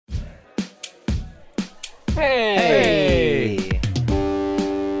Hey!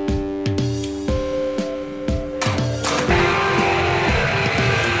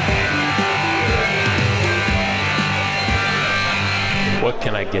 What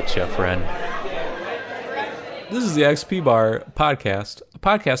can I get you, friend? This is the XP Bar podcast, a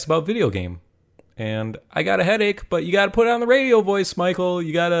podcast about video game. And I got a headache, but you got to put it on the radio voice, Michael.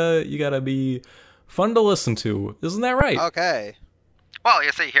 You gotta be fun to listen to. Isn't that right? Okay. Well,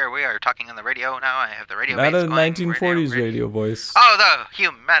 you see, here we are talking on the radio now. I have the radio. Not a going, 1940s radio voice. Oh, the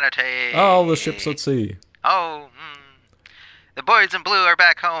humanity. Oh, the ships at sea. Oh, the boys in blue are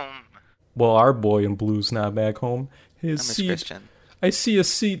back home. Well, our boy in blue's not back home. His I'm seat. Christian. I see a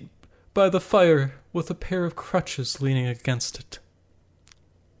seat by the fire with a pair of crutches leaning against it.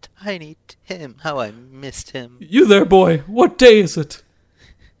 Tiny Tim, how I missed him. You there, boy? What day is it?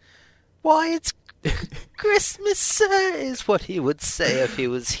 Why, it's Christmas, sir, is what he would say if he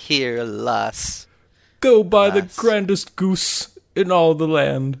was here, alas. Go buy the grandest goose in all the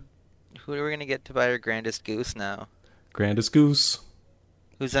land. Who are we going to get to buy our grandest goose now? Grandest goose.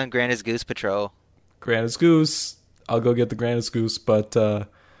 Who's on grandest goose patrol? Grandest goose. I'll go get the grandest goose, but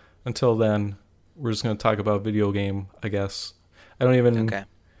until then, we're just going to talk about video game, I guess. I don't even... Okay.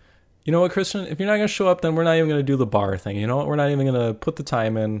 You know what, Christian? If you're not going to show up, then we're not even going to do the bar thing. You know what? We're not even going to put the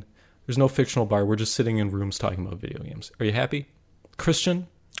time in. There's no fictional bar. We're just sitting in rooms talking about video games. Are you happy? Christian?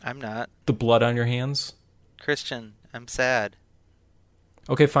 I'm not. The blood on your hands? Christian, I'm sad.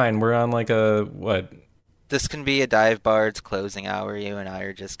 Okay, fine. We're on like a, what? This can be a dive bard's closing hour. You and I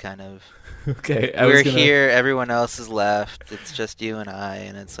are just kind of... Okay. We're here, everyone else is left. It's just you and I,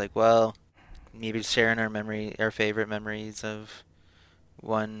 and it's like, well, maybe sharing our favorite memories of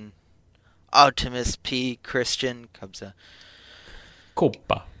one Optimus P. Christian Cubza.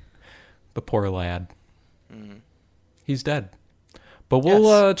 Copa. The poor lad. He's dead. But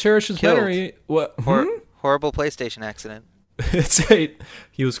we'll cherish his Killed. memory. What? Horrible PlayStation accident. It's right.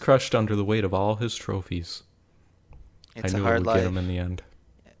 He was crushed under the weight of all his trophies. It's I knew a hard it would life. get him in the end.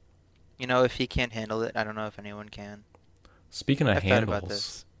 You know, if he can't handle it, I don't know if anyone can. Speaking of I've handles, thought about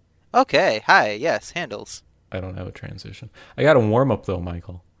this. Okay, hi, yes, handles. I don't have a transition. I got a warm up though,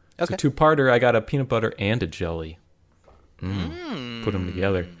 Michael. Okay. It's a two-parter. I got a peanut butter and a jelly. Put them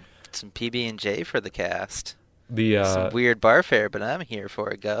together. Some PB&J for the cast. The Some weird bar fare, but I'm here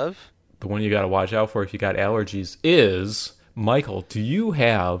for it, Gov. the one you got to watch out for if you got allergies is, Michael, do you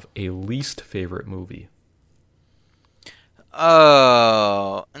have a least favorite movie?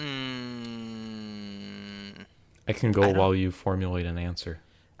 Oh, I can go while you formulate an answer.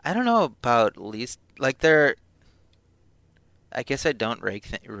 I don't know about least, like I guess I don't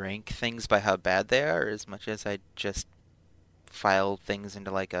rank things by how bad they are as much as I just file things into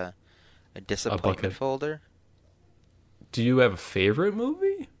like a disappointment bucket. folder. Do you have a favorite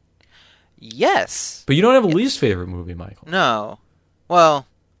movie? Yes. But you don't have a least favorite movie, Michael. No. Well,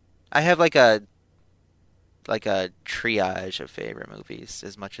 I have like a triage of favorite movies,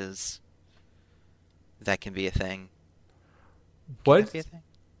 as much as that can be a thing. Can that be a thing?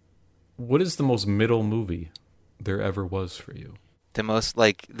 What is the most middle movie there ever was for you? The most,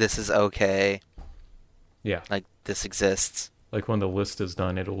 like, this is okay. Yeah. Like, this exists. Like when the list is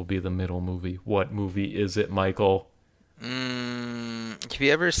done, it will be the middle movie. What movie is it, Michael? Have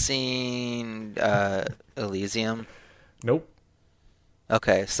you ever seen Elysium? Nope.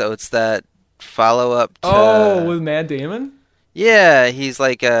 Okay, so it's that follow-up to... Oh, with Matt Damon? Yeah, he's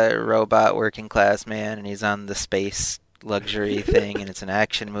like a robot working class man, and he's on the space luxury thing, and it's an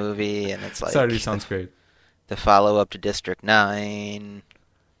action movie, and it's like... That already sounds great. The follow-up to District 9.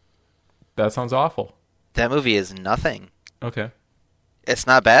 That sounds awful. That movie is nothing. Okay. It's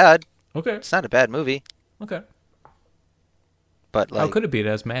not bad. Okay. It's not a bad movie. Okay. But like... How could it be? It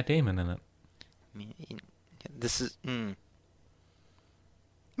has Matt Damon in it. This is...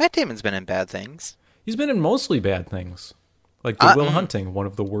 Matt Damon's been in bad things. He's been in mostly bad things. Like Good Will Hunting, one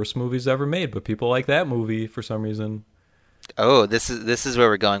of the worst movies ever made, but people like that movie for some reason. Oh, this is where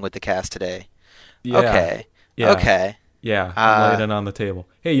we're going with the cast today. Yeah. Okay. Yeah. Okay. Yeah, I'm laying it on the table.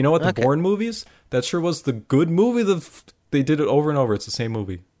 Hey, you know what? The Okay. Bourne movies? That sure was the good movie. They did it over and over. It's the same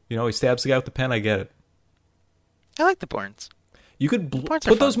movie. You know, he stabs the guy with the pen. I get it. I like the Bournes. You could Bournes are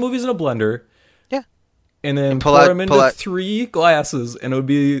put fun. those movies in a blender. Yeah. And then And pull pour out- them into pull out- 3 glasses, and it would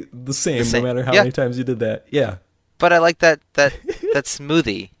be the same, no matter how Yeah. many times you did that. Yeah. But I like that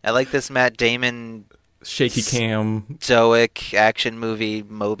smoothie. I like this Matt Damon Shaky cam. stoic action movie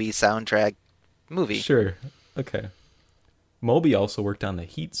Moby soundtrack movie. Sure. Okay. Moby also worked on the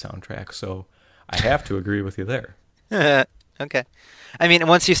Heat soundtrack, so I have to agree with you there. Okay. I mean,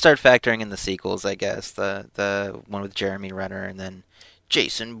 once you start factoring in the sequels, I guess the one with Jeremy Renner and then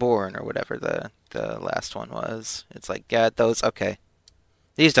Jason Bourne or whatever the the last one was. It's like, yeah, those, okay.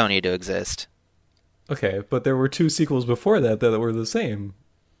 These don't need to exist. Okay, but there were 2 sequels before that were the same.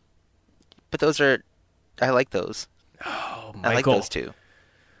 But those are, I like those. Oh, Michael. I like those 2.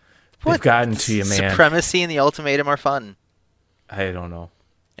 They've gotten to you, man. Supremacy and the Ultimatum are fun. I don't know.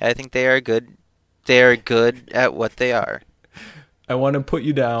 I think they are good. They are good at what they are. I want to put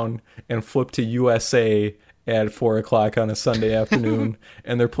you down and flip to USA at 4 o'clock on a Sunday afternoon,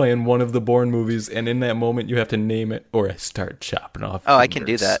 and they're playing one of the Bourne movies, and in that moment you have to name it or start chopping off Oh, fingers. I can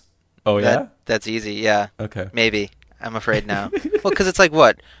do that. Oh, yeah? That's easy, yeah. Okay. Maybe. I'm afraid now. Well, because it's like,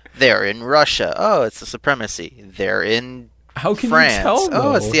 what? They're in Russia. Oh, it's the supremacy. They're in How can France. you tell, though?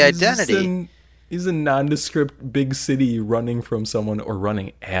 Oh, it's the identity. He's a nondescript big city running from someone or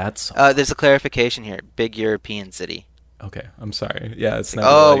running at someone. There's a clarification here. Big European city. Okay, I'm sorry. Yeah, it's not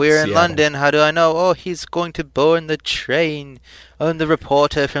Oh, like we're in Seattle. London. How do I know? Oh, he's going to board the train. Oh, and the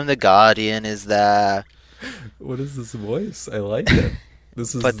reporter from The Guardian is there. What is this voice? I like it.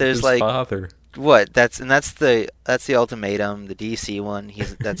 This is But there's his like- father. What? That's the Ultimatum, the DC one.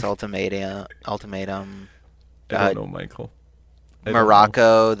 That's Ultimatum. I don't know, Michael. I don't know.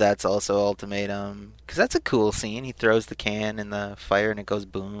 Morocco, that's also Ultimatum. Because that's a cool scene. He throws the can in the fire and it goes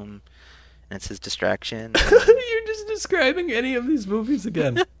boom. And it's his distraction. You're just describing any of these movies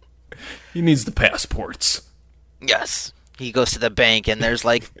again. He needs the passports. Yes. He goes to the bank and there's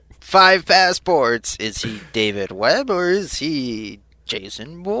like 5 passports. Is he David Webb or is he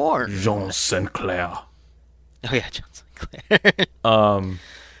Jason Bourne? Jean Sinclair. Oh yeah, John Sinclair.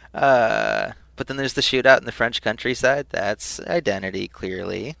 But then there's the shootout in the French countryside. That's identity,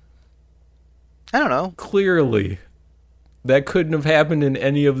 clearly. I don't know. Clearly. That couldn't have happened in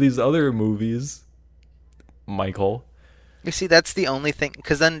any of these other movies, Michael. You see, that's the only thing.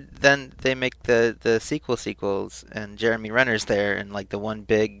 Because then they make the sequels, and Jeremy Renner's there, and like the one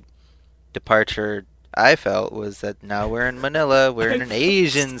big departure I felt was that now we're in Manila, we're in an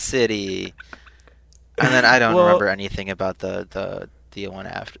Asian city, and then I don't remember anything about the one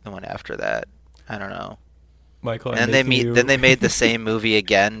after that. I don't know. Michael, And then they made the same movie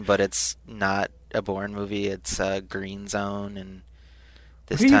again, but it's not a Bourne movie. It's Green Zone, and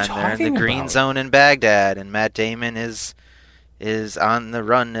this What are you time they're in talking the Green about? Zone in Baghdad, and Matt Damon is on the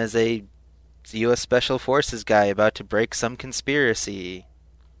run as a U.S. Special Forces guy about to break some conspiracy.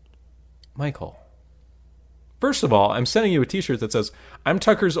 Michael. First of all, I'm sending you a T-shirt that says, "I'm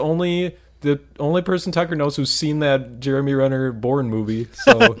Tucker's the only person Tucker knows who's seen that Jeremy Renner Bourne movie."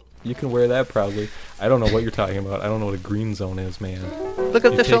 So you can wear that proudly. I don't know what you're talking about. I don't know what a green zone is, man. Look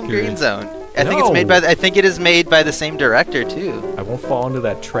up You the take film your- Green Zone. I think it is made by the same director too. I won't fall into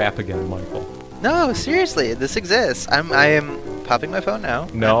that trap again, Michael. No, seriously, this exists. I am popping my phone now.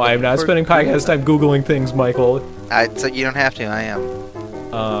 No, I'm not spending podcast time Googling things, Michael. So you don't have to. I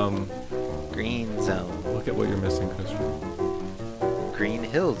am. Green Zone. Look at what you're missing, Christian. Green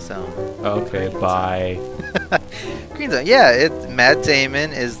Hill Zone. Okay, bye. Green Zone. Yeah, Matt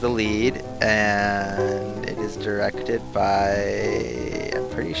Damon is the lead, and it is directed by, I'm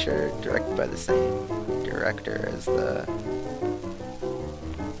pretty sure, directed by the same director as the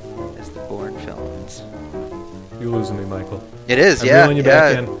Bourne films. You're losing me, Michael. It is, I'm yeah. reeling you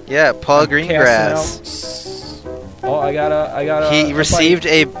back in. Yeah, Paul I'm Greengrass. casting out- Oh, I gotta. He received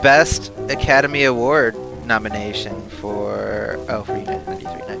a Best Academy Award nomination for United 93,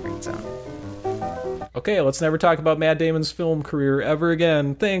 not Green Zone. Okay, let's never talk about Matt Damon's film career ever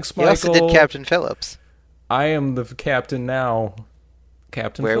again. Thanks, He Michael. also did Captain Phillips. I am the captain now.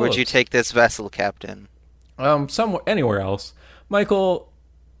 Captain Where would Phillips. you take this vessel, Captain? Somewhere, anywhere else. Michael,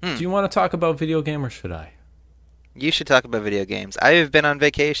 Hmm. do you want to talk about video game or should I? You should talk about video games. I have been on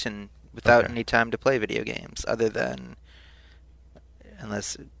vacation without Okay. any time to play video games, other than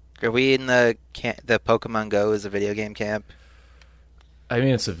are we in the Pokemon Go is a video game camp? I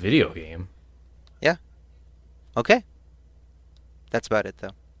mean, it's a video game. Yeah. Okay. That's about it,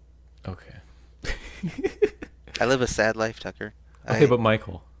 though. Okay. I live a sad life, Tucker. Okay, but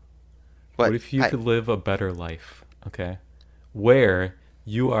Michael, what if you could live a better life, okay? Where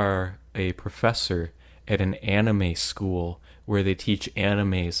you are a professor at an anime school where they teach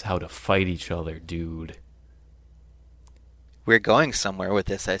animes how to fight each other, dude. We're going somewhere with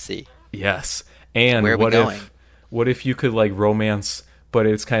this, I see. Yes. And Where are we going? What if you could like romance, but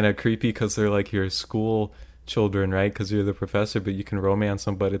it's kind of creepy because they're like your school children, right? Because you're the professor, but you can romance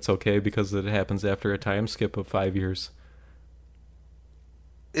them, but it's okay because it happens after a time skip of 5 years.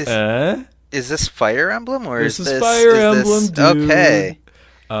 Is this Fire Emblem or This is is this Fire Emblem, dude. Okay.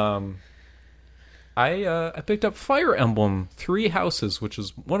 I picked up Fire Emblem 3 Houses, which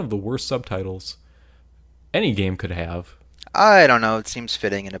is one of the worst subtitles any game could have. I don't know. It seems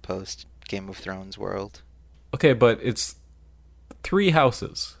fitting in a post Game of Thrones world. Okay, but it's 3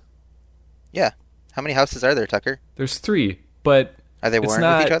 houses. Yeah. How many houses are there, Tucker? There's 3, but Are they warring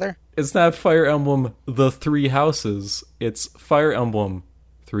with each other? It's not Fire Emblem The 3 Houses. It's Fire Emblem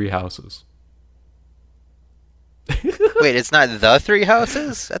 3 Houses. Wait, it's not the 3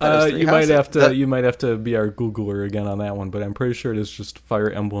 houses? I thought it was 3 you houses. you might have to be our Googler again on that one, but I'm pretty sure it is just Fire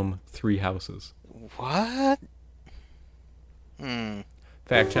Emblem 3 Houses. What?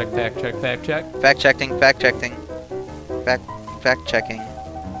 Fact check, fact check, fact check. Fact checking. Fact checking. Fact checking.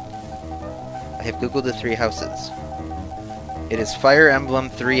 I have Googled the 3 houses. It is Fire Emblem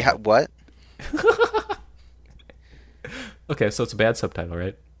 3 what? Okay, so it's a bad subtitle,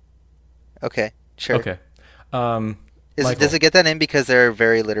 right? Okay, sure. Okay. Michael. Does it get that in because there are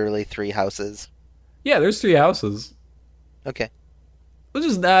very literally 3 houses? Yeah, there's 3 houses. Okay. Which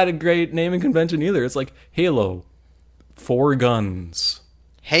is not a great naming convention either. It's like Halo, 4 guns.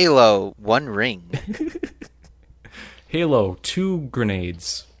 Halo, 1 ring. Halo, 2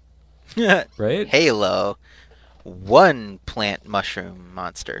 grenades. Right? Halo, 1 plant mushroom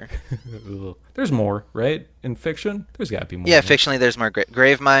monster. There's more, right? In fiction, there's got to be more. Yeah, fictionally there's more.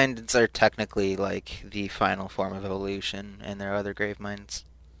 Grave minds are technically like the final form of evolution, and there are other grave minds.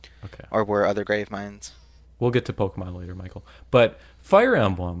 Okay. Or were other grave minds. We'll get to Pokemon later, Michael. But Fire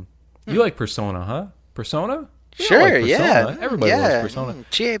Emblem, you like Persona, huh? Persona? We all Sure, like Persona. yeah. Everybody loves Persona.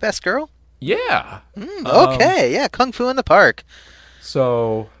 GA best girl? Yeah. Okay, yeah, Kung Fu in the Park.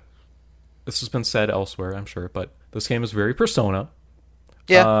 So, this has been said elsewhere, I'm sure, but this game is very Persona.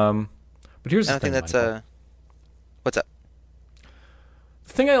 Yeah. But here's I the don't thing, think that's Michael. What's up?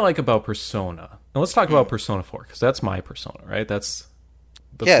 The thing I like about Persona, and let's talk about Persona 4, because that's my Persona, right? That's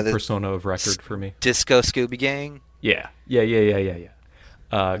the Persona of record for me. Disco Scooby Gang? Yeah.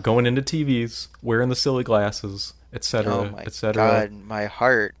 Going into TVs, wearing the silly glasses, etc., Oh my etc. god, my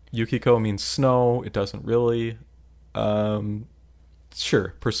heart. Yukiko means snow. It doesn't really.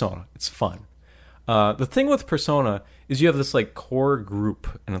 Sure, Persona. It's fun. The thing with Persona is you have this like core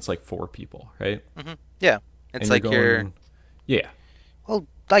group, and it's like 4 people, right? Mm-hmm. Yeah, it's And like yeah, well,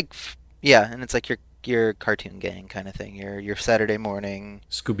 like yeah, and it's like your cartoon gang kind of thing. Your Saturday morning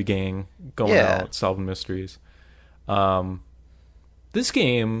Scooby Gang going Yeah. out solving mysteries. This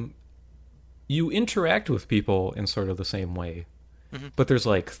game, you interact with people in sort of the same way, but there's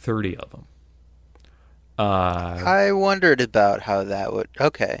like 30 of them. I wondered about how that would.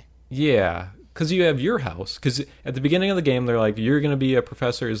 Okay. Yeah, because you have your house. Because at the beginning of the game, they're like, you're going to be a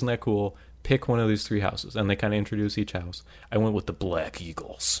professor. Isn't that cool? Pick one of these 3 houses. And they kind of introduce each house. I went with the Black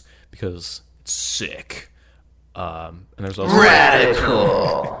Eagles because it's sick. And there's also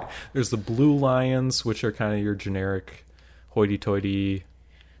Radical. there's the Blue Lions, which are kind of your generic hoity-toity,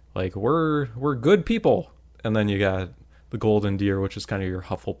 like, we're good people. And then you got the Golden Deer, which is kind of your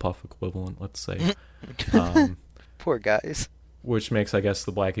Hufflepuff equivalent, let's say. Poor guys. Which makes, I guess,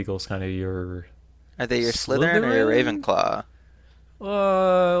 the Black Eagles kind of your... Are they your Slytherin or your Ravenclaw?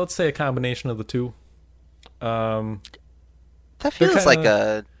 Let's say a combination of the 2. That They're feels like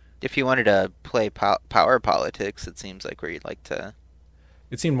kinda- if you wanted to play power politics, it seems like where you'd like to.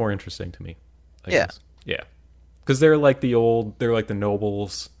 It seemed more interesting to me. I Yeah. guess. Yeah. Because they're like the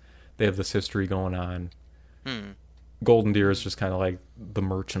nobles. They have this history going on. Golden Deer is just kind of like the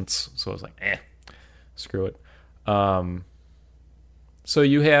merchants. So I was like, screw it. So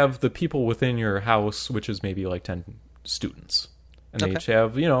you have the people within your house, which is maybe like 10 students. And they each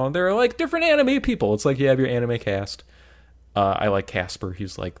have, they're like different anime people. It's like you have your anime cast. I like Casper.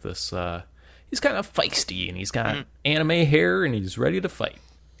 He's like this, he's kind of feisty and he's got anime hair and he's ready to fight.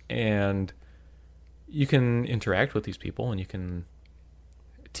 And you can interact with these people and you can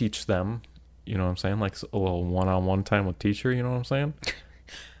teach them, you know what I'm saying? Like a little one-on-one time with teacher, you know what I'm saying?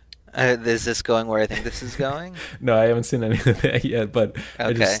 Is this going where I think this is going? No, I haven't seen any of that yet, but I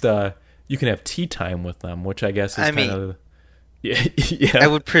Okay. just, you can have tea time with them, which I guess is I kind mean- of, yeah. I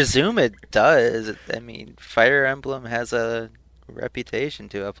would presume it does. I mean, Fire Emblem has a reputation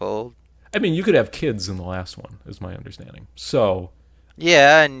to uphold. I mean, you could have kids in the last one, is my understanding. So,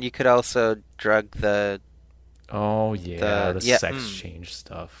 Yeah, and you could also drug the oh yeah, the yeah, sex change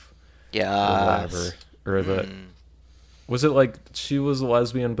stuff. Or yeah. whatever. Or the, was it like she was a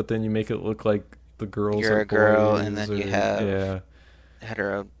lesbian, but then you make it look like the girls You're are a girl, boys, and then you or- have- yeah.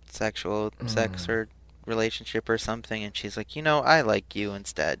 heterosexual sex or relationship or something, and she's like, I like you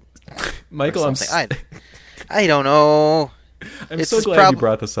instead. Michael, I'm something. I don't know. I'm It's so this glad you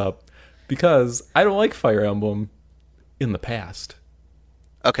brought this up because I don't like Fire Emblem in the past.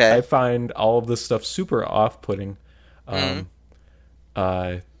 Okay. I find all of this stuff super off-putting.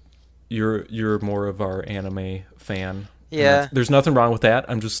 You're more of our anime fan. Yeah. There's nothing wrong with that.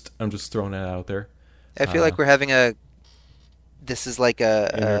 I'm just throwing that out there. I feel like we're having this is like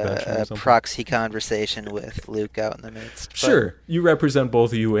Intervention or a something. proxy conversation with Luke out in the midst. But- Sure, you represent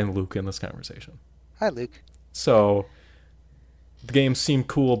both you and Luke in this conversation. Hi, Luke. So the games seem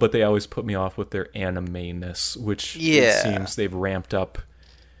cool, but they always put me off with their anime-ness, which it Yeah. seems they've ramped up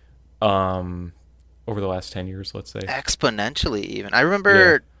over the last 10 years, let's say. Exponentially, even. I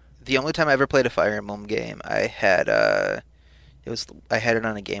remember the only time I ever played a Fire Emblem game, I had it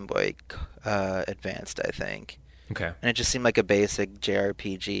on a Game Boy Advanced, I think. Okay. And it just seemed like a basic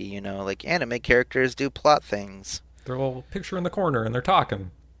JRPG, you know, like anime characters do plot things. They're a little picture in the corner, and they're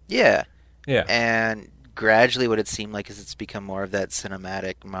talking. Yeah. Yeah. And gradually what it seemed like is it's become more of that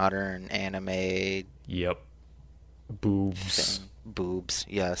cinematic, modern anime Yep. Boobs. thing. Boobs,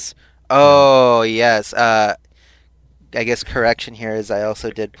 yes. Oh, yes. I guess correction here is I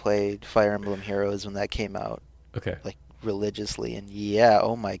also did play Fire Emblem Heroes when that came out, Okay. like, religiously. And yeah,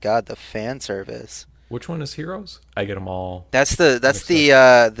 oh my god, the fan service. Which one is Heroes? I get them all. That's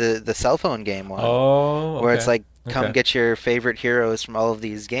the cell phone game one. Oh, okay. Where it's like, come Okay. get your favorite heroes from all of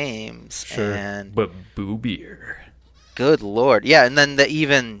these games. Sure. And But boobier. good lord. Yeah, and then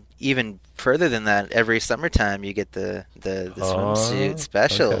even further than that, every summertime you get the swimsuit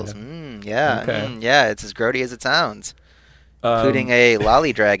specials. Okay. Yeah. Okay. Yeah, it's as grody as it sounds. Including a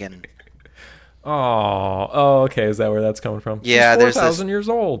lolly dragon. Oh, okay. Is that where that's coming from? Yeah, She's there's this- 4,000 years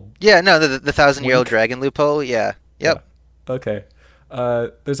old. Yeah, no, the 1,000-year-old Wink. dragon loophole. Yeah. Yep. Yeah. Okay.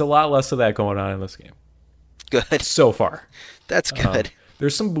 There's a lot less of that going on in this game Good. so far. That's good.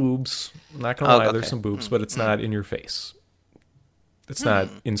 There's some boobs. I'm not gonna Oh, lie. okay. There's some boobs, but it's not in your face. It's not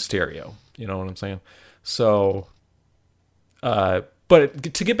in stereo. You know what I'm saying? So,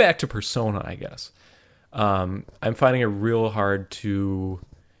 but to get back to Persona, I guess I'm finding it real hard to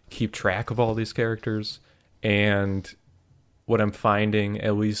keep track of all these characters, and what I'm finding,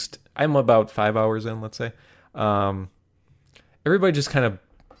 at least I'm about 5 hours in, let's say, everybody is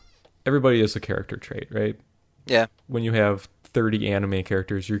a character trait, right? Yeah. When you have 30 anime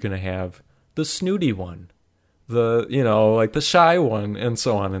characters, you're going to have the snooty one, like the shy one, and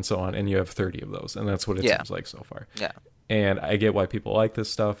so on and so on, and you have 30 of those, and that's what it Yeah. seems like so far. Yeah. And I get why people like this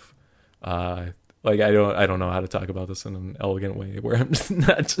stuff. Like I don't know how to talk about this in an elegant way where I'm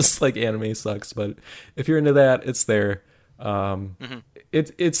not just like anime sucks, but if you're into that, it's there.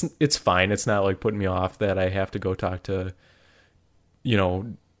 It's fine. It's not like putting me off that I have to go talk to,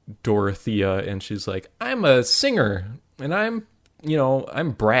 Dorothea, and she's like, I'm a singer and I'm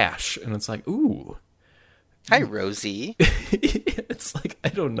brash, and it's like, ooh. Hi, Rosie. It's like, I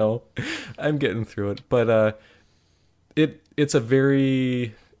don't know. I'm getting through it, but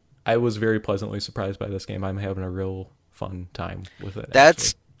I was very pleasantly surprised by this game. I'm having a real fun time with it.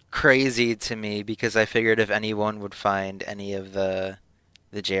 That's crazy to me because I figured if anyone would find any of the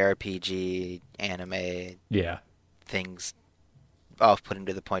JRPG anime yeah. things off-putting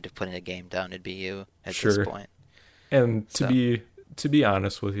to the point of putting a game down, it'd be you at Sure. this point. And So. to be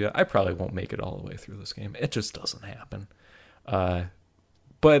honest with you, I probably won't make it all the way through this game. It just doesn't happen.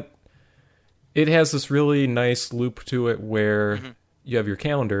 But it has this really nice loop to it where you have your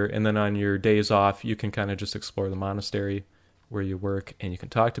calendar, and then on your days off, you can kind of just explore the monastery where you work, and you can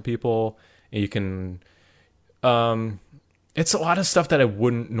talk to people, and you can... it's a lot of stuff that I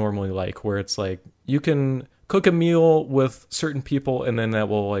wouldn't normally like, where it's like, you can cook a meal with certain people, and then that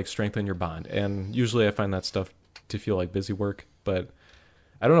will like strengthen your bond. And usually I find that stuff to feel like busy work, but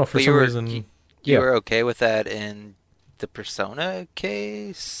I don't know, for But some reason... You were okay with that in the Persona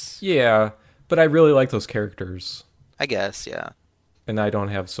case? Yeah, but I really like those characters, I guess, yeah. and I don't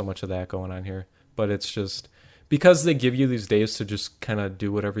have so much of that going on here. But it's just because they give you these days to just kind of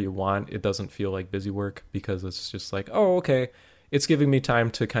do whatever you want, it doesn't feel like busy work, because it's just like, oh, okay, it's giving me time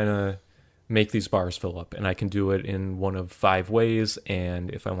to kind of make these bars fill up, and I can do it in one of 5 ways, and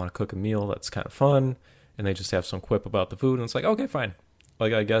if I want to cook a meal, that's kind of fun, and they just have some quip about the food, and it's like, okay, fine.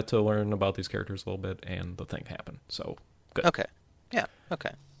 Like, I get to learn about these characters a little bit, and the thing happened, so good. Okay. Yeah,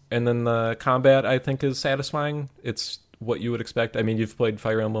 okay. And then the combat, I think, is satisfying. It's what you would expect. I mean, you've played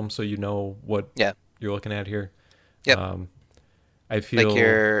Fire Emblem, so you know what you're looking at here. Yep. I feel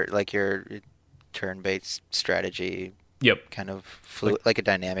like your turn-based strategy. Yep. Kind of fluid, like a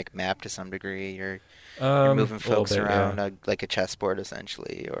dynamic map to some degree. You're moving folks around like a chessboard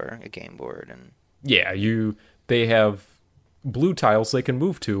essentially, or a game board, and yeah, they have blue tiles they can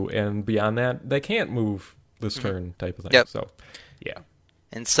move to, and beyond that, they can't move this turn type of thing. Yep. So, yeah.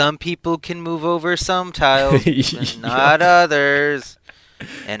 And some people can move over some tiles, Yeah. and not others.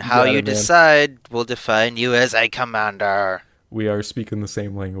 And how got you it, man. decide will define you as a commander. We are speaking the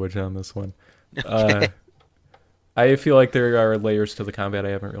same language on this one. I feel like there are layers to the combat I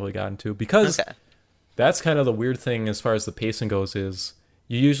haven't really gotten to, because Okay. that's kind of the weird thing as far as the pacing goes is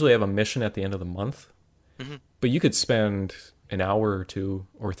you usually have a mission at the end of the month, but you could spend an hour or 2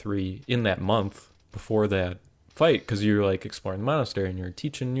 or 3 in that month before that fight because you're like exploring the monastery and you're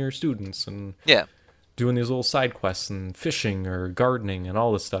teaching your students and Yeah. doing these little side quests and fishing or gardening and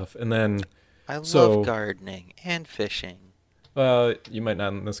all this stuff. And then, I So- love gardening and fishing. you might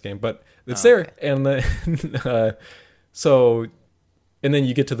not in this game, but it's Oh, there. okay. And then, so, and then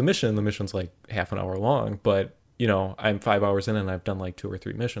you get to the mission. The mission's like half an hour long, but I'm 5 hours in and I've done like 2 or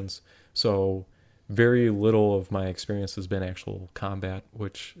 3 missions. So very little of my experience has been actual combat,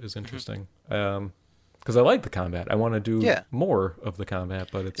 which is interesting. Because I like the combat. I want to do Yeah. more of the combat,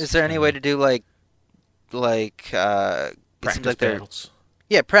 but it's. Is there any way to do like it seems practice like there battles?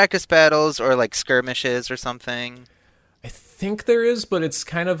 practice battles or like skirmishes or something? I think there is, but it's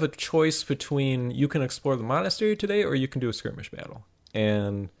kind of a choice between you can explore the monastery today or you can do a skirmish battle.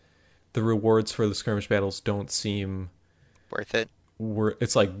 And the rewards for the skirmish battles don't seem Worth it?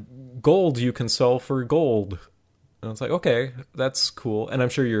 it's like gold you can sell for gold. And it's like, okay, that's cool. And I'm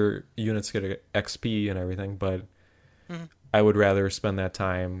sure your units get XP and everything, but I would rather spend that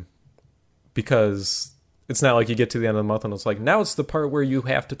time because it's not like you get to the end of the month and it's like, now it's the part where you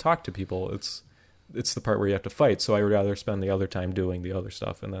have to talk to people. It's the part where you have to fight. So I would rather spend the other time doing the other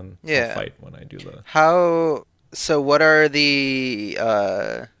stuff and then I'll Yeah. fight when I do the. So what are the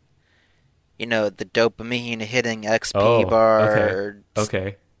the dopamine hitting XP Oh, bar?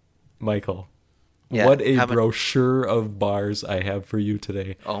 Okay, Michael. Yeah, What a how many- brochure of bars I have for you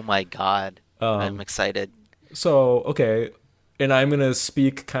today. Oh my god. I'm excited. So, okay, and I'm going to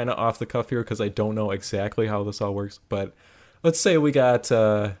speak kind of off the cuff here because I don't know exactly how this all works, but let's say we got,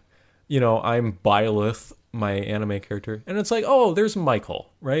 I'm Byleth, my anime character, and it's like, oh, there's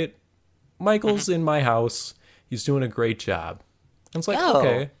Michael, right? Michael's in my house. He's doing a great job. And it's like, Oh.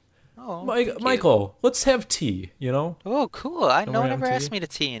 okay, Oh, thank you. Michael, let's have tea, Oh, cool. No Don't one worry, ever I'm asked tea. me to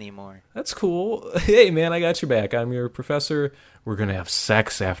tea anymore. That's cool. Hey, man, I got your back. I'm your professor. We're going to have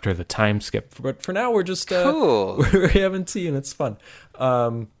sex after the time skip. But for now, we're just Cool. we're having tea, and it's fun.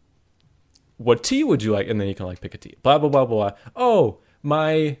 What tea would you like? And then you can, like, pick a tea. Blah, blah, blah, blah. Oh,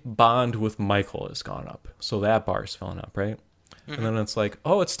 my bond with Michael has gone up. So that bar's filling up, right? And then it's like,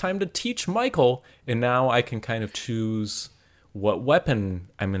 oh, it's time to teach Michael. And now I can kind of choose what weapon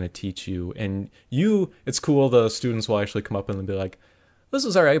I'm going to teach you. And it's cool. The students will actually come up and be like, this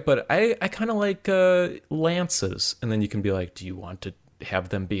is all right, but I kind of like lances. And then you can be like, do you want to have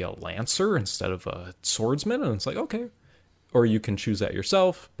them be a lancer instead of a swordsman? And it's like, okay. Or you can choose that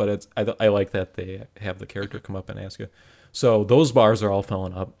yourself. But I like that they have the character come up and ask you. So those bars are all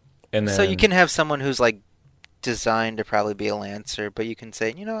filling up. And then, So you can have someone who's like designed to probably be a lancer, but you can say,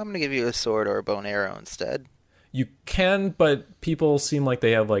 I'm going to give you a sword or a bow and arrow instead. You can, but people seem like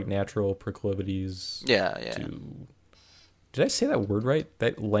they have like natural proclivities Yeah. to. Did I say that word right?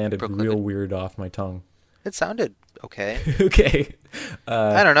 That landed real weird off my tongue. It sounded okay. Okay,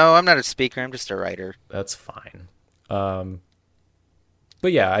 I don't know. I'm not a speaker. I'm just a writer. that's fine.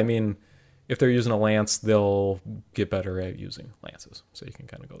 But yeah, I mean, if they're using a lance, they'll get better at using lances. So you can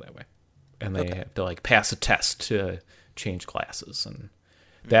kind of go that way, and they have to like pass a test to change classes, and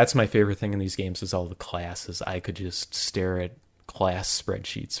that's my favorite thing in these games is all the classes. I could just stare at class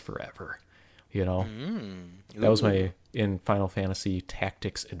spreadsheets forever. That was in Final Fantasy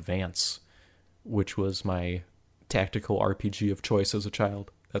Tactics Advance, which was my tactical RPG of choice as a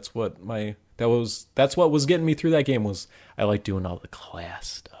child. That's what was getting me through that game was I like doing all the class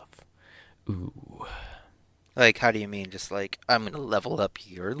stuff. Ooh. Like, how do you mean? Just like, I'm going to level up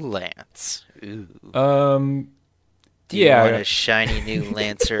your lance. Ooh. Do you Yeah. want a shiny new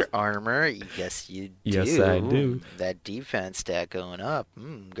Lancer armor? Yes, you do. Yes, I do. That defense stat going up.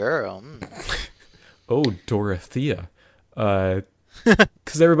 Girl. Oh, Dorothea.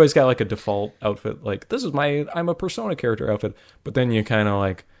 Because everybody's got like a default outfit. Like, this is I'm a Persona character outfit. But then you kind of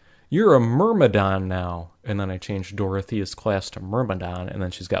like, you're a Myrmidon now. And then I changed Dorothea's class to Myrmidon. And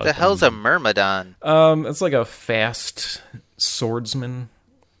then she's got The like hell's a Myrmidon? it's like a fast swordsman.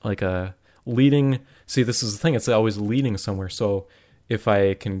 Like a leading. See, this is the thing. It's always leading somewhere. So if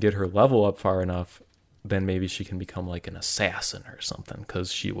I can get her level up far enough, then maybe she can become like an assassin or something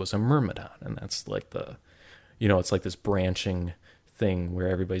because she was a Myrmidon. And that's like it's like this branching thing where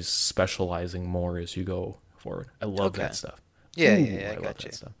everybody's specializing more as you go forward. I love that stuff. Yeah, Ooh, I love got that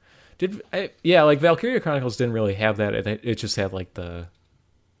you. stuff. Like Valkyria Chronicles didn't really have that. It just had like the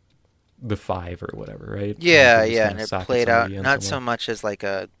 5 or whatever, right? Yeah, Like, you just yeah, kinda and it socket played out somebody in not so somewhere.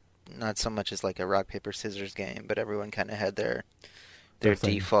 much as like a rock paper scissors game, but everyone kind of had their Their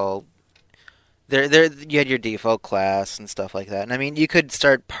thing. default There, you had your default class and stuff like that. And I mean, you could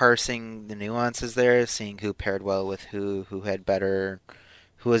start parsing the nuances there, seeing who paired well with who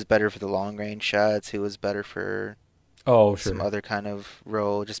was better for the long range shots, who was better for some other kind of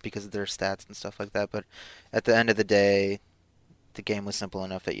role, just because of their stats and stuff like that. But at the end of the day, the game was simple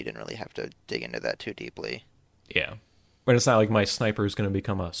enough that you didn't really have to dig into that too deeply. Yeah. But it's not like my sniper is going to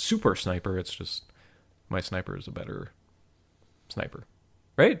become a super sniper. It's just my sniper is a better sniper.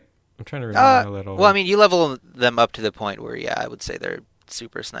 Right? I'm trying to remember how that all... Well, I mean, you level them up to the point where, yeah, I would say they're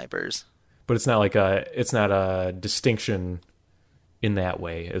super snipers. But it's not it's not a distinction in that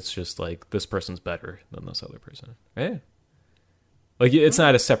way. It's just like this person's better than this other person. Right? Like, it's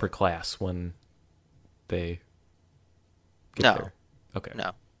not a separate class when they get there. Okay.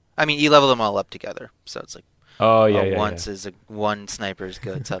 No. I mean, you level them all up together. So it's like, one sniper is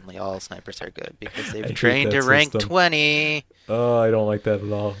good, suddenly all snipers are good because they've trained to rank 20. Oh, I don't like that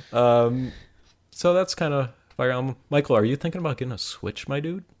at all. So that's kind of Fire Emblem. Michael, are you thinking about getting a Switch, my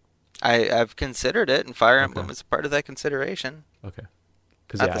dude? I've considered it, and Fire Emblem is a part of that consideration. Okay.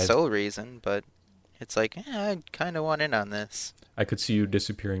 Not the sole reason, but it's like, I kind of want in on this. I could see you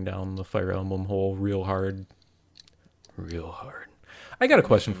disappearing down the Fire Emblem hole real hard. Real hard. I got a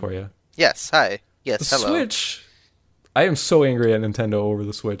question for you. Yes, hi. Yes, the hello. Switch, I am so angry at Nintendo over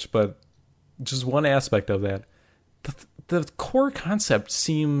the Switch, but just one aspect of that. The core concept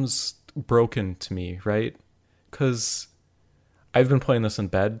seems broken to me, right? Because I've been playing this in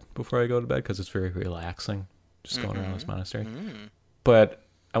bed before I go to bed because it's very relaxing, just going around this monastery. But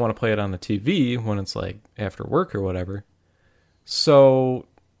I want to play it on the TV when it's like after work or whatever. So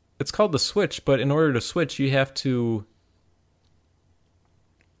it's called the Switch, but in order to switch, you have to...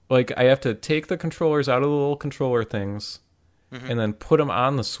 Like, I have to take the controllers out of the little controller things and then put them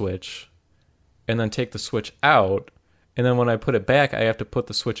on the Switch and then take the Switch out. And then when I put it back, I have to put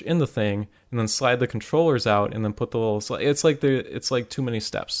the Switch in the thing and then slide the controllers out and then put the little... It's like too many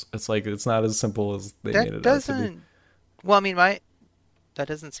steps. It's like, it's not as simple as they made it out to be. Well, I mean, that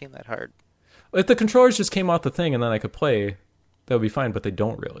doesn't seem that hard. If the controllers just came off the thing and then I could play, that would be fine, but they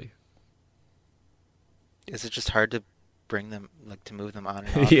don't really. Is it just hard to bring them, like, to move them on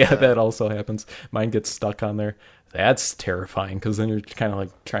and off? Yeah, that also happens. Mine gets stuck on there. That's terrifying because then you're kind of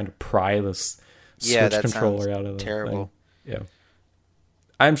like trying to pry this Switch controller out of the terrible thing. Yeah,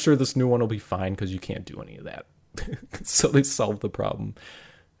 I'm sure this new one will be fine because you can't do any of that. So they solved the problem.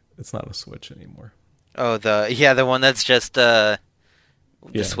 It's not a Switch anymore. Oh, the one that's just the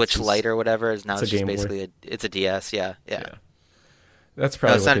Switch Lite or whatever is now it's just basically it's a DS. Yeah. That's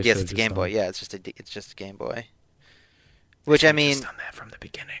probably it's not a DS. It's a Game Boy. Yeah, it's just a Game Boy. Which, I mean, just done that from the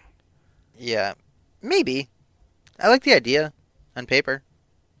beginning. Yeah, maybe. I like the idea on paper.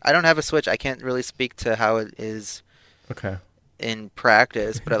 I don't have a Switch. I can't really speak to how it is in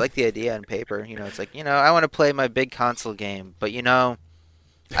practice, but I like the idea on paper. You know, it's like, I want to play my big console game, but, I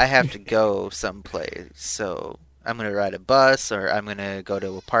have to go someplace. So I'm going to ride a bus or I'm going to go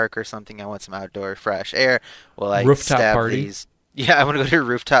to a park or something. I want some outdoor fresh air. Well, I rooftop party. Yeah, I want to go to a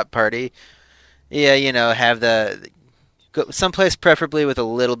rooftop party. Yeah, have go someplace preferably with a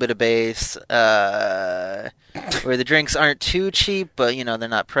little bit of bass, where the drinks aren't too cheap, but they're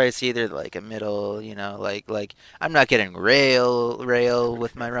not pricey either. Like a middle, like I'm not getting rail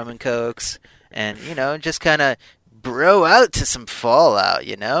with my rum and cokes, and just kind of bro out to some Fallout,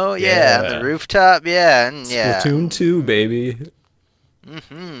 on the rooftop, Splatoon 2, baby.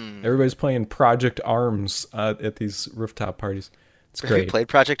 Mm-hmm. Everybody's playing Project Arms at these rooftop parties. It's great. Have you played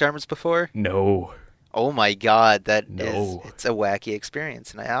Project Arms before? No. Oh my god, it's a wacky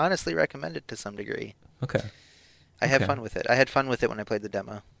experience, and I honestly recommend it to some degree. Okay. I had fun with it. I had fun with it when I played the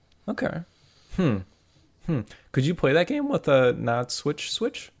demo. Okay. Could you play that game with a not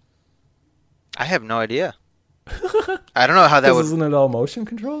Switch? I have no idea. I don't know how that would... Isn't it all motion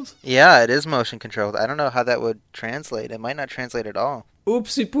controls? Yeah, it is motion controlled. I don't know how that would translate. It might not translate at all.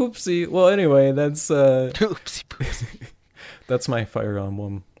 Oopsie poopsie. Well, anyway, that's... Oopsie poopsie. That's my Fire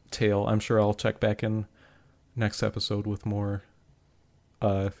Emblem tale. I'm sure I'll check back in next episode with more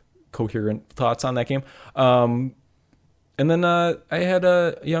coherent thoughts on that game. And then I had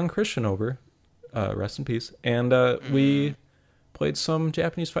a young Christian over, rest in peace, and we played some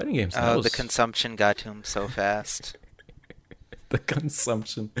Japanese fighting games. The consumption got to him so fast. The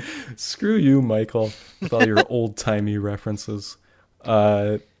consumption. Screw you, Michael, with all your old-timey references.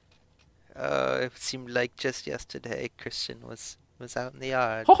 It seemed like just yesterday Christian was out in the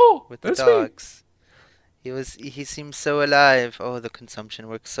yard with the dogs. Me. He seemed so alive. Oh, the consumption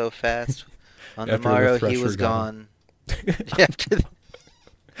works so fast. On the morrow he was gone.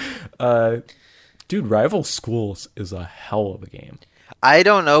 Dude, Rival Schools is a hell of a game. I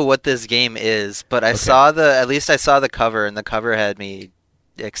don't know what this game is, but I Okay. saw at least I saw the cover, and the cover had me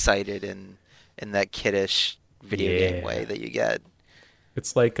excited in that kiddish video game way Yeah. that you get.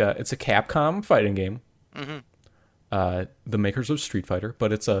 It's like it's a Capcom fighting game. Hmm. The makers of Street Fighter,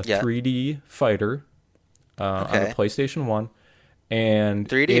 but it's a Yeah. 3D fighter on the Okay. PlayStation 1. And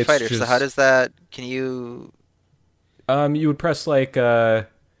 3D it's fighter. So just, how does that? Can you? you would press like so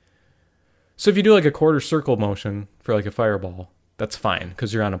if you do like a quarter circle motion for like a fireball, that's fine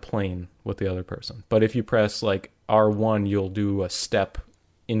because you're on a plane with the other person. But if you press like R1, you'll do a step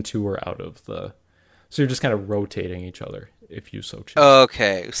into or out of the. So you're just kind of rotating each other if you so choose.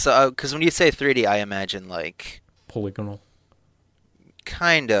 Okay. So because when you say 3D, I imagine like Polygonal.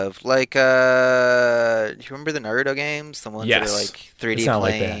 kind of like do you remember the Naruto games? The ones that are Yes. like 3D It's not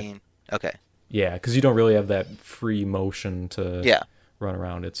like that. plane. Okay. Yeah, because you don't really have that free motion to Yeah. run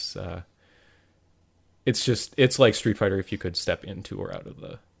around. It's just it's like Street Fighter if you could step into or out of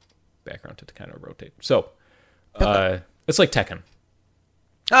the background to kind of rotate. So it's like Tekken.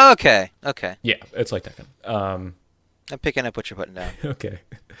 Okay. Okay. Yeah, it's like Tekken. I'm picking up what you're putting down. Okay.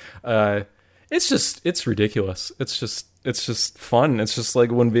 It's ridiculous. It's just fun. It's just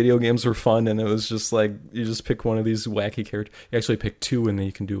like when video games were fun, and it was just like you just pick one of these wacky characters. You actually pick two, and then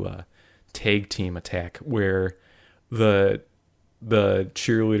you can do a tag team attack where the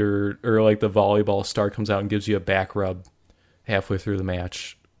cheerleader or like the volleyball star comes out and gives you a back rub halfway through the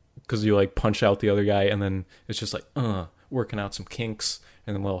match because you like punch out the other guy, and then it's just like working out some kinks,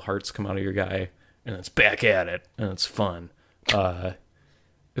 and then little hearts come out of your guy, and it's back at it, and it's fun.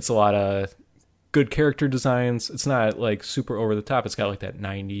 It's a lot of good character designs. It's not like super over the top. It's got like that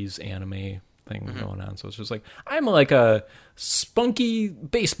 90s anime thing going on. So it's just like, I'm like a spunky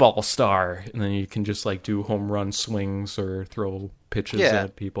baseball star. And then you can just like do home run swings or throw pitches Yeah.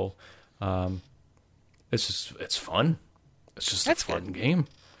 at people. It's fun. It's just That's a fun good. game.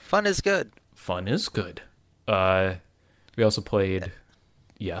 Fun is good. Fun is good. We also played,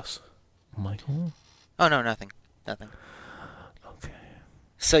 yes, Michael. Oh no, nothing. Nothing. Okay.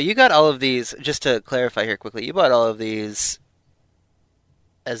 So you got all of these, just to clarify here quickly, you bought all of these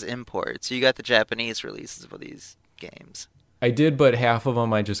as imports. You got the Japanese releases of these games. I did, but half of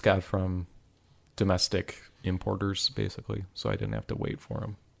them I just got from domestic importers, basically, so I didn't have to wait for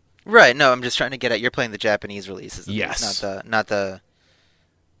them. Right, no, I'm just trying to get at, you're playing the Japanese releases of these, Yes. not the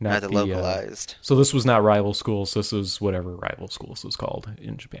localized. So this was not Rival Schools. This is whatever Rival Schools is called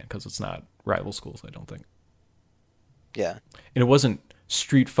in Japan, because it's not Rival Schools, I don't think. Yeah. And it wasn't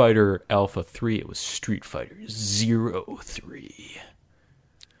Street Fighter Alpha 3, it was Street Fighter 03.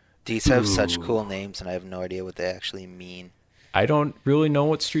 These have such Ooh. cool names, and I have no idea what they actually mean. I don't really know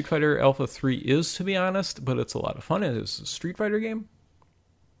what Street Fighter Alpha 3 is, to be honest, but it's a lot of fun. It is a Street Fighter game.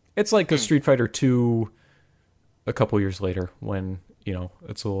 It's like a Street Fighter 2 a couple years later when,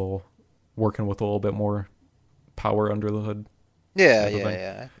 it's a little working with a little bit more power under the hood. Yeah, Type of yeah, thing.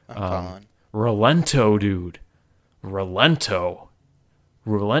 yeah. I'm following. Relento, dude. Relento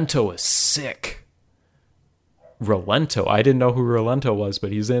is sick. Relento. I didn't know who Relento was,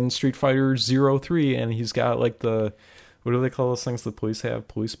 but he's in Street Fighter 03, and he's got like the, what do they call those things the police have?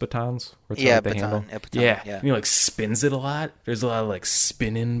 Police batons? Where it's got, Yeah, like, the baton. handle? Yeah, baton, Yeah. yeah. And he like spins it a lot. There's a lot of like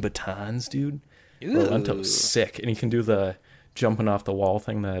spinning batons, dude. Ooh. Relento's sick, and he can do the jumping off the wall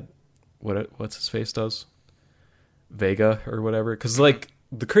thing that what's his face does, Vega or whatever. Because like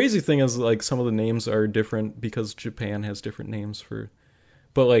the crazy thing is like some of the names are different because Japan has different names for,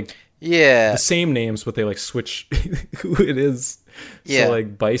 but like Yeah. the same names, but they like switch who it is. Yeah. So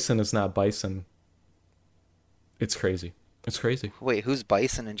like Bison is not Bison. It's crazy. It's crazy. Wait, who's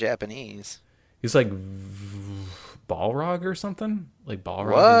Bison in Japanese? He's like Balrog or something? Like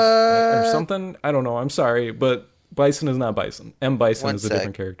Balrog What? or something? I don't know. I'm sorry, but Bison is not Bison. M. Bison One is a sec.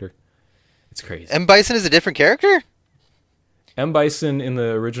 different character. It's crazy. M. Bison is a different character? M. Bison in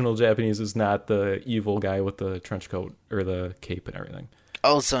the original Japanese is not the evil guy with the trench coat or the cape and everything.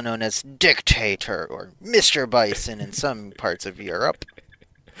 Also known as Dictator or Mr. Bison in some parts of Europe.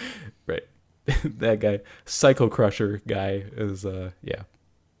 Right. That guy. Psycho Crusher guy is, yeah.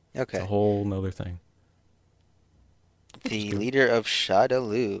 Okay. It's a whole nother thing. The leader of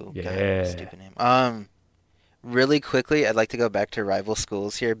Shadaloo. God, Yeah. stupid name. Really quickly, I'd like to go back to Rival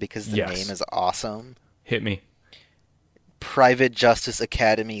Schools here because the Yes. name is awesome. Hit me. Private Justice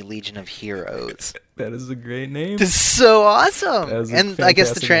Academy Legion of Heroes. That is a great name. This is so awesome. That is a And I guess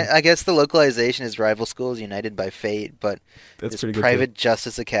fantastic name. I guess the localization is Rival Schools United by Fate, but That's this pretty good. Private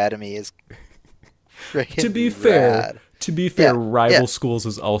Justice Academy is freaking To be rad. fair, Yeah, Rival yeah. Schools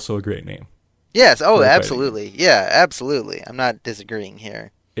is also a great name. Yes, oh, for a fighting absolutely. Yeah, absolutely. I'm not disagreeing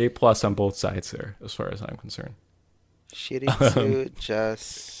here. A+ on both sides there, as far as I'm concerned. Shiritsu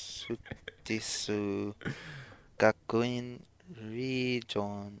Jasutisu Gakuin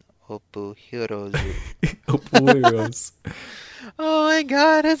Region Oppu Hirozu. Heroes. Oh my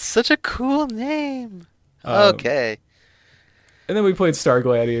god, it's such a cool name. Okay. And then we played Star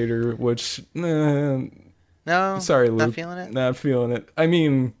Gladiator, which No, sorry, Luke, not feeling it. Not feeling it. I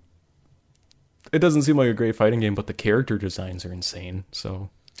mean, it doesn't seem like a great fighting game, but the character designs are insane. So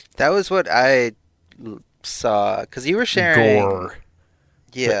That was what I saw because you were sharing. Gore,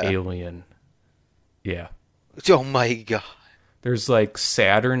 Yeah. the alien. Yeah. Oh my god. There's like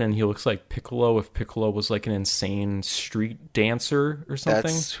Saturn, and he looks like Piccolo if Piccolo was like an insane street dancer or something.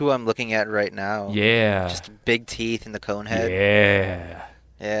 That's who I'm looking at right now. Yeah. Just big teeth and the cone head. Yeah.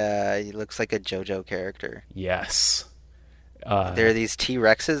 Yeah, he looks like a JoJo character. Yes. There are these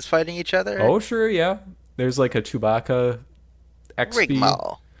T-Rexes fighting each other. Oh, sure, yeah. There's like a Chewbacca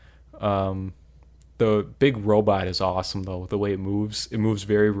XP. Rigmaw. The big robot is awesome, though. The way it moves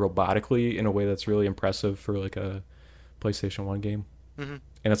very robotically in a way that's really impressive for like a PlayStation 1 game. Mm-hmm.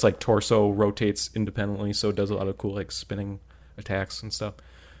 And it's like torso rotates independently, so it does a lot of cool like spinning attacks and stuff.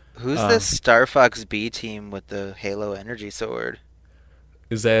 Who's this Star Fox B team with the Halo energy sword?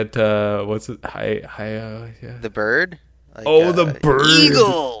 Is that what's it? Yeah. The bird? Like, the bird.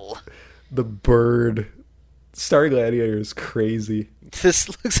 Eagle! The bird. Star Gladiator is crazy. This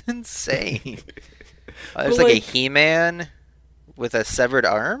looks insane. There's But, like a like- He-Man with a severed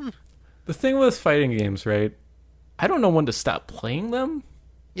arm? The thing with fighting games, right? I don't know when to stop playing them.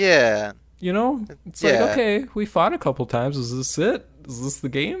 Yeah. You know? It's Yeah. like, okay, we fought a couple times. Is this it? Is this the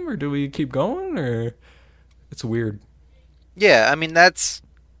game? Or do we keep going? Or it's weird. Yeah, I mean, that's...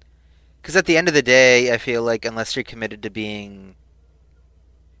 Because at the end of the day, I feel like unless you're committed to being...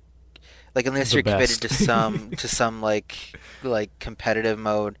 Like, unless The you're committed best. to some like competitive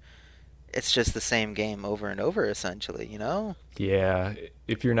mode, it's just the same game over and over, essentially, you know? Yeah.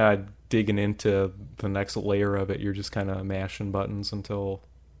 If you're not digging into the next layer of it, you're just kind of mashing buttons until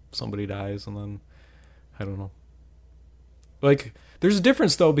somebody dies, and then I don't know. Like, there's a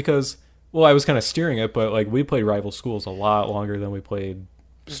difference though, because well, I was kind of steering it, but like we played Rival Schools a lot longer than we played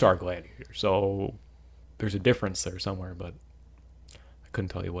Star Gladiator, so there's a difference there somewhere, but I couldn't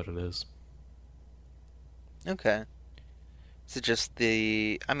tell you what it is. Okay. Is it just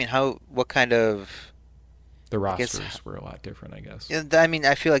the... I mean, what kind of... The guess- rosters were a lot different, I guess. Yeah, I mean,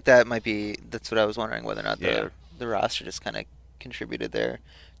 I feel like that might be... That's what I was wondering, whether or not Yeah. the roster just kind of contributed there.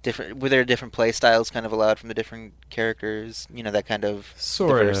 Were there different play styles kind of allowed from the different characters? You know, that kind of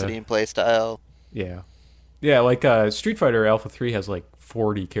Sorta. diversity in play style? Yeah. Yeah, like Street Fighter Alpha 3 has like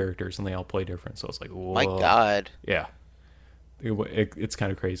 40 characters and they all play different, so it's like, whoa. My god. Yeah. It's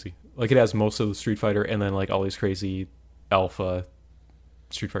kind of crazy. Like it has most of the Street Fighter and then like all these crazy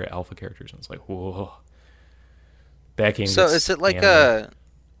Street Fighter Alpha characters, and it's like, whoa. That game So gets is it like animated.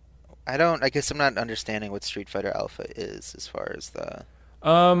 I guess I'm not understanding what Street Fighter Alpha is as far as the...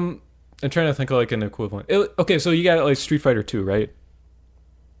 I'm trying to think of like an equivalent. Okay, so you got like Street Fighter 2, right?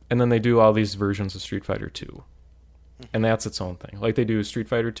 And then they do all these versions of Street Fighter 2. And that's its own thing. Like they do Street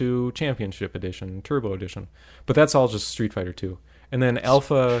Fighter 2 Championship Edition, Turbo Edition. But that's all just Street Fighter 2. And then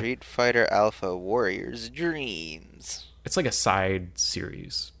Alpha, Street Fighter Alpha Warriors Dreams. it's like a side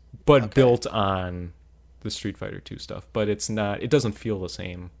series, but Okay. built on the Street Fighter 2 stuff. But it doesn't feel the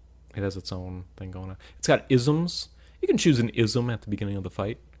same. It has its own thing going on. It's got isms. You can choose an ism at the beginning of the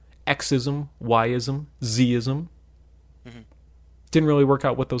fight. X-ism, Y-ism, Z-ism. Mhm. Didn't really work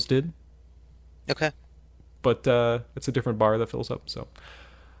out what those did, Okay. but it's a different bar that fills up. So,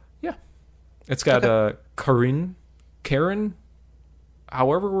 yeah. It's got Karen,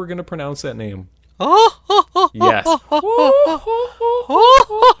 however we're going to pronounce that name. Yes.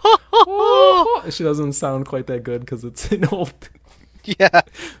 She doesn't sound quite that good because it's an old Yeah.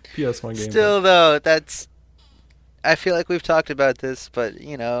 PS1 game. Still, though, that's... I feel like we've talked about this, but,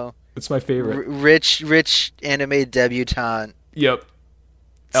 you know... It's my favorite. Rich anime debutante. Yep.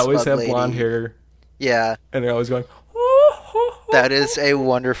 Always Smug have blonde lady. hair, Yeah. and they're always going. That is a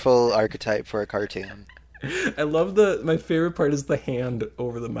wonderful archetype for a cartoon. I love my favorite part is the hand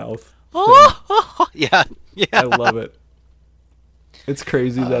over the mouth. Yeah. Yeah. I love it. It's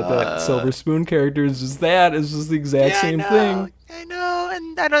crazy that Silver Spoon character is just that. It's just the exact Yeah, same I know, thing. I know,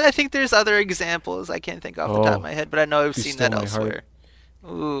 and I think there's other examples I can't think off the top of my head, but I know I've you seen stole that my heart. elsewhere.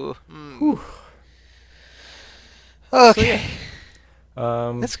 Ooh. Whew. Okay.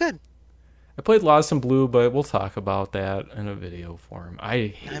 That's That's good. I played Lost in Blue, but we'll talk about that in a video form. I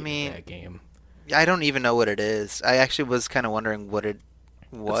hate mean, that game. I don't even know what it is. I actually was kind of wondering what it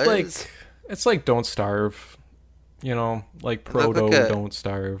was. It's like Don't Starve. You know, like looked proto like a- Don't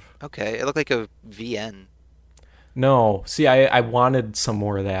Starve. Okay, it looked like a VN. No. See, I wanted some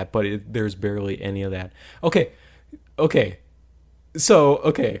more of that, but there's barely any of that. Okay. So,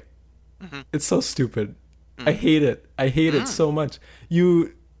 okay. It's so stupid. I hate it. I hate it so much.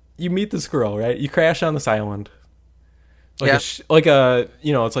 You meet this girl, right? You crash on this island. It's like a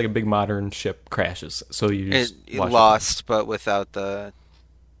big modern ship crashes. So you just watch Lost, but without the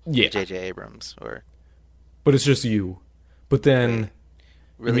Yeah. J.J. Abrams. But it's just you. But then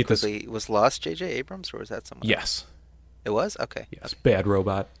Really meet this- quickly, was Lost J.J. Abrams, or was that someone else? Yes. It was? Okay. Yes. Bad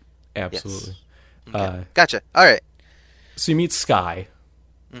Robot. Absolutely. Okay. Gotcha. All right. So you meet Sky.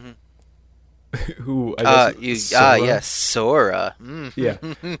 Who I guess Sora. Sora? Yes, Sora. Yeah.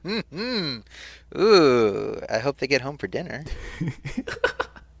 Ooh, I hope they get home for dinner.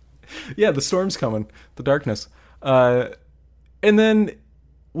 Yeah, the storm's coming. The darkness. And then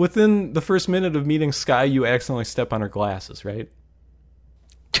within the first minute of meeting Sky, you accidentally step on her glasses, right?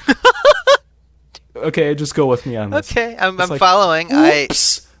 Okay, just go with me on this. Okay, I'm like, following.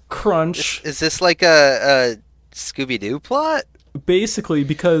 Oops! Crunch. Is this like a Scooby-Doo plot? Basically,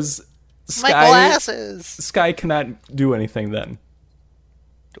 because My glasses. Sky cannot do anything then.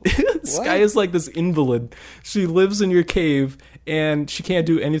 Sky is like this invalid. She lives in your cave, and she can't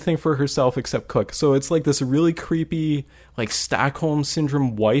do anything for herself except cook. So it's like this really creepy, like Stockholm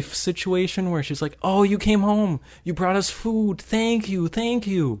Syndrome wife situation where she's like, "Oh, you came home. You brought us food. Thank you, thank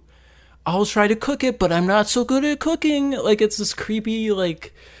you. I'll try to cook it, but I'm not so good at cooking." Like, it's this creepy,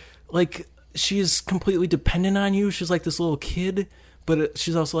 like she's completely dependent on you. She's like this little kid, but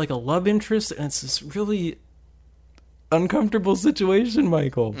she's also like a love interest, and it's this really uncomfortable situation,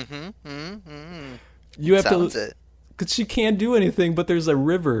 Michael. You have Sounds to, it. because she can't do anything, but there's a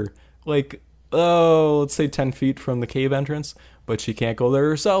river, like, let's say 10 feet from the cave entrance, but she can't go there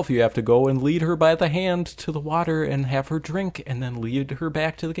herself. You have to go and lead her by the hand to the water and have her drink, and then lead her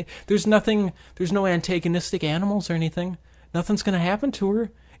back to the cave. There's no antagonistic animals or anything. Nothing's going to happen to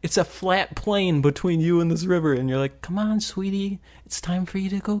her. It's a flat plain between you and this river, and you're like, "Come on, sweetie, it's time for you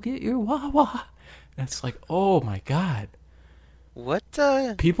to go get your Wawa." And it's like, oh my God. What?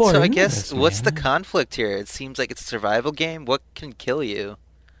 People are So I into guess this, what's the man. conflict here? It seems like it's a survival game. What can kill you?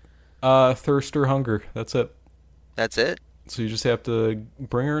 Thirst or hunger. That's it. That's it. So you just have to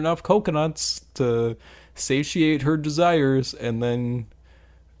bring her enough coconuts to satiate her desires, and then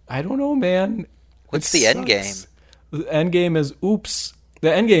I don't know, man. What's It the end game? sucks. The end game is oops.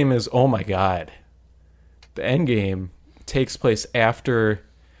 The end game is, oh my God. The end game takes place after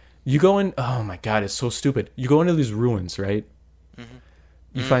you go in. Oh my God, it's so stupid. You go into these ruins, right?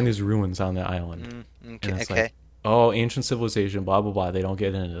 You find these ruins on the island. Okay. And it's like, oh, ancient civilization, blah, blah, blah. They don't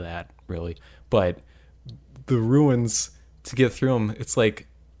get into that, really. But the ruins, to get through them, it's like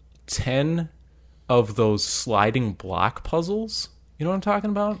 10 of those sliding block puzzles. You know what I'm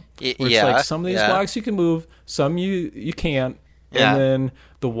talking about? Where it's yeah, like some of these yeah. blocks you can move, some you can't. Yeah. And then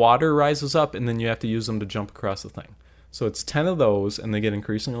the water rises up, and then you have to use them to jump across the thing. So it's 10 of those, and they get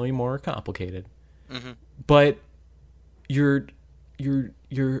increasingly more complicated. But you're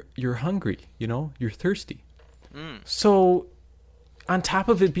hungry, you know? You're thirsty. So on top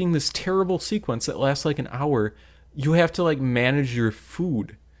of it being this terrible sequence that lasts like an hour, you have to like manage your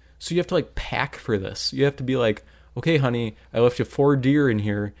food. So you have to like pack for this. You have to be like, "Okay, honey, I left you 4 deer in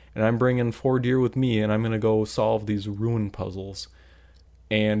here, and I'm bringing 4 deer with me, and I'm going to go solve these ruin puzzles."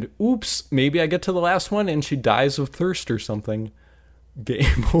 And oops, maybe I get to the last one and she dies of thirst or something.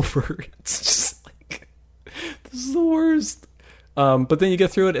 Game over. It's just like, this is the worst. But then you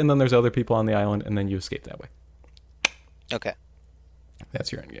get through it, and then there's other people on the island, and then you escape that way. Okay.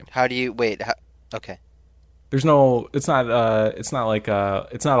 That's your end game. How do you wait? Okay. There's no. It's not like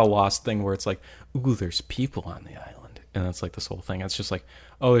it's not a lost thing where it's like, ooh, there's people on the island, and that's like this whole thing. It's just like,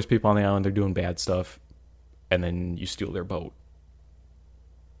 oh, there's people on the island. They're doing bad stuff, and then you steal their boat.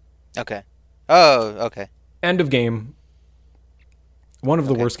 Okay. Oh, okay. End of game. One of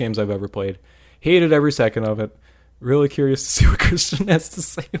the worst games I've ever played. Hated every second of it. Really curious to see what Christian has to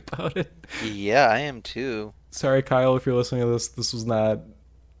say about it. Yeah, I am too. Sorry, Kyle, if you're listening to this. This was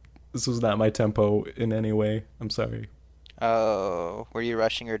not my tempo in any way. I'm sorry. Oh, were you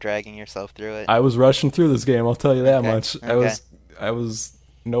rushing or dragging yourself through it? I was rushing through this game, I'll tell you that Okay, much. okay. I was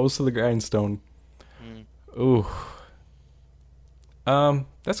nose to the grindstone. Ooh.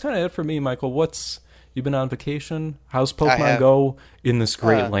 That's kind of it for me, Michael. You've been on vacation? How's Pokemon have. Go in this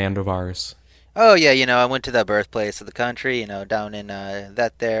great land of ours? Oh yeah, I went to the birthplace of the country, down in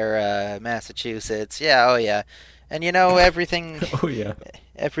Massachusetts. Yeah, oh yeah. And everything Oh yeah.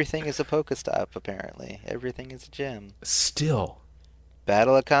 everything is a Pokestop apparently. Everything is a gym. Still.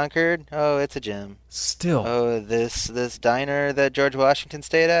 Battle of Concord? Oh, it's a gym. Still. Oh, this diner that George Washington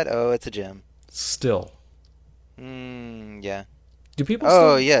stayed at? Oh, it's a gym. Still. Yeah. Do people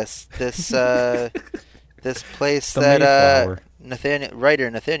Oh still... yes, this this place The that Mayflower.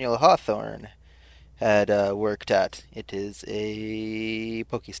 Writer Nathaniel Hawthorne had worked at. It is a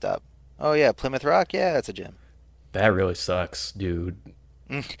Pokestop. Oh yeah, Plymouth Rock. Yeah, it's a gym. That really sucks, dude.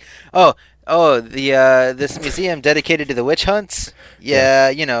 Oh, the this museum dedicated to the witch hunts. Yeah,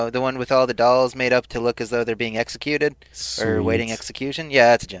 you know, the one with all the dolls made up to look as though they're being executed or waiting Sweet. execution.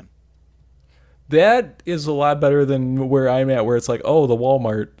 Yeah, it's a gym. That is a lot better than where I'm at, where it's like, oh, the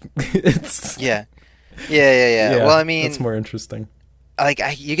Walmart. It's Yeah, yeah. yeah, Well, I that's mean, more interesting. like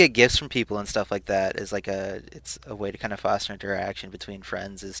you get gifts from people and stuff like that. Is like it's a way to kind of foster interaction between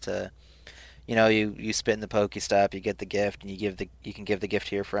friends. Is to you spit in the Pokestop, you get the gift, and you can give the gift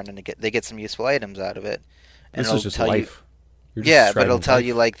to your friend, and they get some useful items out of it. And This it'll is just tell life. You're just yeah, but it'll describing tell life.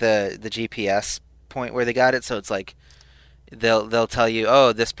 you like the GPS point where they got it. So it's like they'll tell you,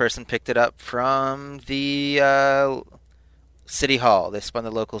 oh, this person picked it up from the city hall. They spun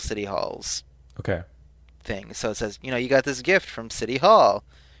the local city halls Okay. thing. So it says, you got this gift from City Hall,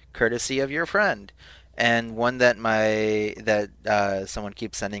 courtesy of your friend. And one that someone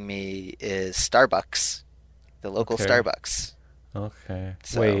keeps sending me is Starbucks, the local Okay. Starbucks. Okay.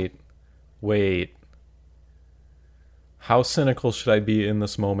 So- Wait. How cynical should I be in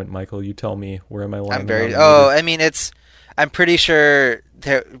this moment, Michael? You tell me. Where am I lying? I mean, I'm pretty sure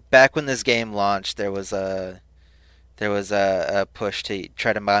back when this game launched, there was a push to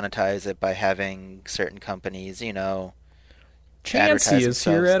try to monetize it by having certain companies, Chansey advertise is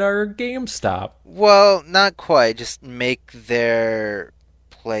here themselves. at our GameStop. Well, not quite. Just make their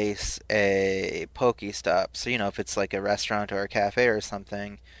place a Pokestop. So, if it's like a restaurant or a cafe or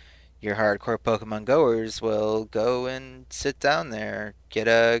something, your hardcore Pokemon goers will go and sit down there, get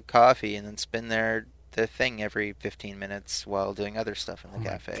a coffee, and then spin their thing every 15 minutes while doing other stuff in the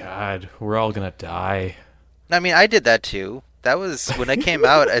cafe. God, we're all gonna die. I mean, I did that too. That was when it came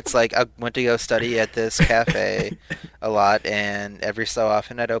out. It's like I went to go study at this cafe a lot, and every so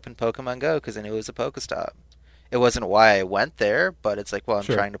often I'd open Pokemon Go because I knew it was a Pokestop. It wasn't why I went there, but it's like, well, I'm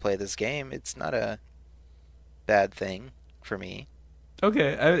Sure. trying to play this game. It's not a bad thing for me.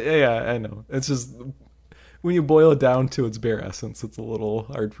 Okay, I know. It's just when you boil it down to its bare essence, it's a little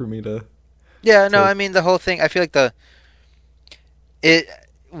hard for me to. Yeah, no, So- I mean the whole thing. I feel like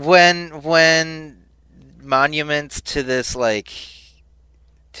when monuments to this like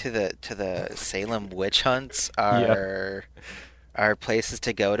to the Salem witch hunts are places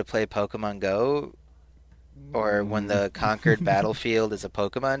to go to play Pokemon Go, or when the Conquered Battlefield is a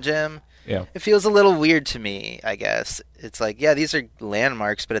Pokemon gym. Yeah. It feels a little weird to me, I guess. It's like, yeah, these are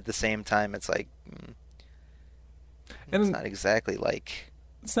landmarks, but at the same time, it's like, it's And not exactly like...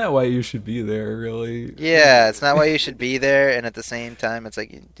 it's not why you should be there, really. Yeah, it's not why you should be there, and at the same time, it's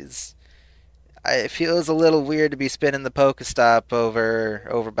like, it feels a little weird to be spinning the Pokestop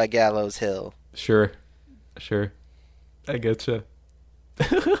over by Gallows Hill. Sure. I get you.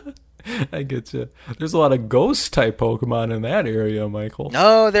 I get you. There's a lot of ghost type Pokemon in that area, Michael.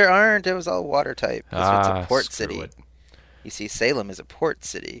 No, there aren't. It was all water type. 'Cause it's a port screw city. it. You see, Salem is a port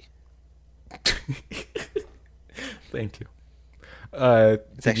city. Thank you. Did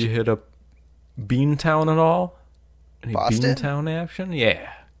actually- you hit up Beantown at all? Any Boston? Beantown action?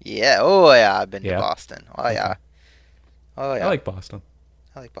 Yeah. Yeah. Oh yeah, I've been Yeah? to Boston. Oh yeah. Oh yeah. I like Boston.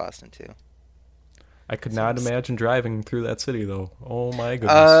 Boston too. I could not Sounds- imagine driving through that city, though. Oh my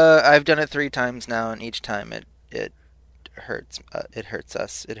goodness. I've done it 3 times now, and each time it hurts. It hurts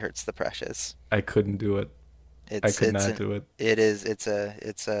us. It hurts the precious. I couldn't do it. I could not do it. It is. It's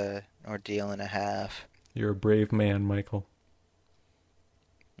a ordeal and a half. You're a brave man, Michael.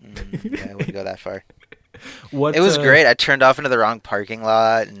 Yeah, I wouldn't go that far. What? It was great. I turned off into the wrong parking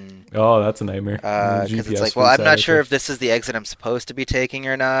lot, and Oh, that's a nightmare. because it's GPS like, well, I'm freaks not out sure at if this is the exit I'm supposed to be taking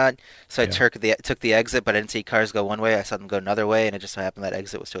or not. So I Yeah. took the exit, but I didn't see cars go one way. I saw them go another way, and it just so happened that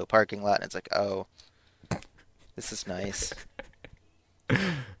exit was to a parking lot. And it's like, oh, this is nice. you.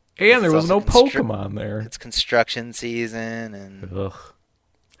 And there it's was no also Pokemon there. It's construction season, and Ugh.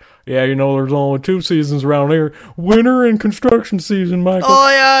 Yeah, there's only 2 seasons around here: winter and construction season, Michael. oh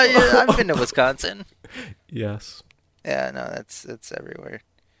yeah, I've been to Wisconsin. Yes. Yeah, no, it's everywhere.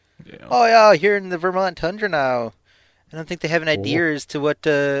 Yeah. Oh yeah, here in the Vermont tundra now. I don't think they have an idea as to what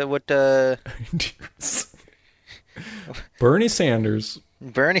Bernie Sanders.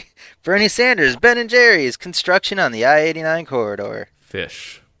 Bernie Sanders, Ben and Jerry's construction on the I-89 corridor,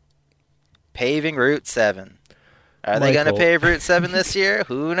 Fish. paving Route 7. Are they going to Michael. pave Route 7 this year?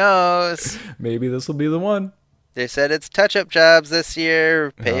 Who knows? Maybe this will be the one. They said it's touch-up jobs this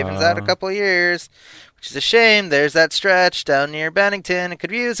year. Paving's out a couple years, which is a shame. There's that stretch down near Bennington. It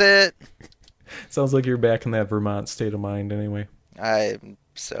could use it. Sounds like you're back in that Vermont state of mind anyway. I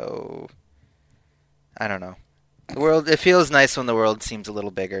don't know. The world, it feels nice when the world seems a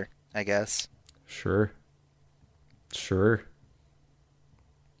little bigger, I guess. Sure. Sure.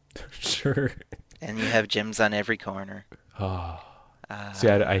 And you have gyms on every corner. Oh. See,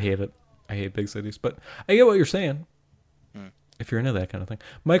 I hate it. I hate big cities, but I get what you're saying. If you're into that kind of thing.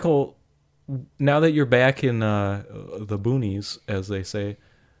 Michael, now that you're back in the boonies, as they say,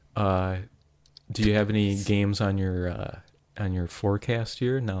 do you have any games on your forecast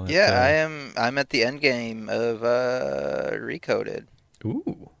here? Now that, I'm at the end game of Recoded.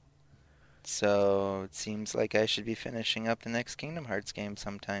 Ooh. So it seems like I should be finishing up the next Kingdom Hearts game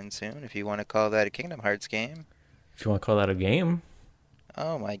sometime soon, if you want to call that a Kingdom Hearts game. If you want to call that a game.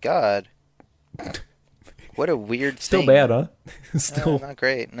 Oh my god. What a weird Still thing. bad, huh? Still not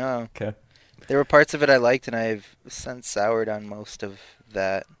great, no. Okay. There were parts of it I liked, and I've since soured on most of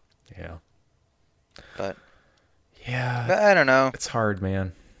that. Yeah. But yeah, I don't know. it's hard,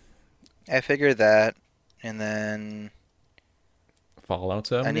 man. I figured that, and then Fallout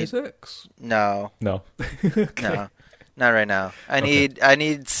 76. no, No. Okay. no, not right now. I Okay.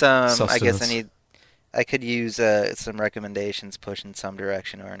 need some. I guess Sustenance. I could use some recommendations push in some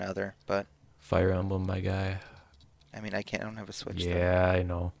direction or another. But Fire Emblem, my guy. I mean, I don't have a Switch. Yeah, I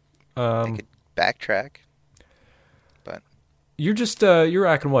know. I could backtrack. But You're just you're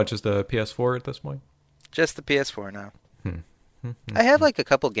rocking what? Just a PS4 at this point? just the PS4 now. I have like a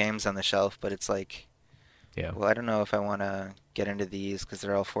couple games on the shelf, but it's like, Yeah. well, I don't know if I want to get into these because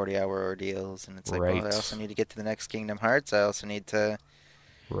they're all 40-hour ordeals, and it's like, Right. well, I also need to get to the next Kingdom Hearts. I also need to.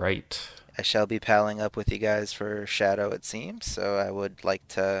 Right. I shall be palling up with you guys for Shadow, it seems. So I would like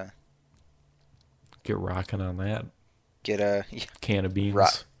to Get rocking on that. get a Can of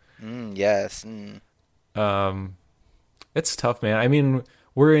beans. yes. It's tough, man. I mean,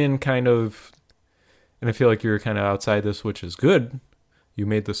 we're in kind of, and I feel like you're kind of outside this, which is good. You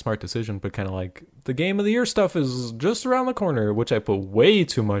made the smart decision, but kind of like the game of the year stuff is just around the corner, which I put way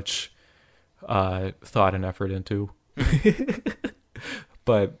too much thought and effort into.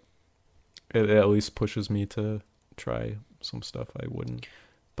 But it at least pushes me to try some stuff I wouldn't.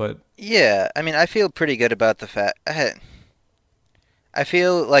 But Yeah, I mean, I feel pretty good about the fact. I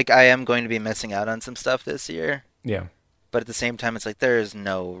feel like I am going to be missing out on some stuff this year, yeah. but at the same time, it's like there is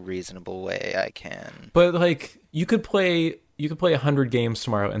no reasonable way I can. But like you could play 100 games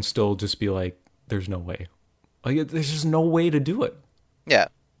tomorrow and still just be like, there's no way. Like there's just no way to do it. Yeah,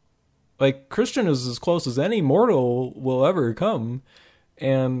 Like Christian is as close as any mortal will ever come,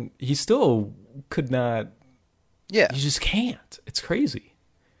 and he still could not. yeah, You just can't. It's crazy.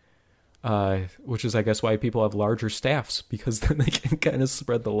 Which is, I guess, why people have larger staffs, because then they can kind of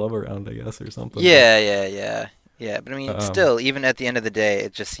spread the love around, I guess, or something. yeah. But I mean, still, even at the end of the day,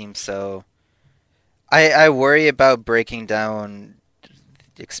 it just seems so. I worry about breaking down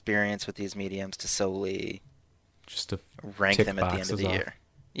the experience with these mediums to solely Just to rank tick them at the end of boxes the off. year.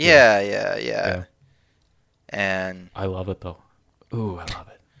 Yeah. And I love it, though. Ooh, I love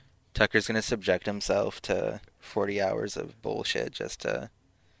it. Tucker's going to subject himself to 40 hours of bullshit just to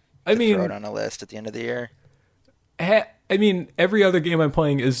I throw it mean, on a list at the end of the year. every other game I'm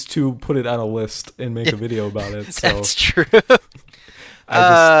playing is to put it on a list and make a video about it. So That's true.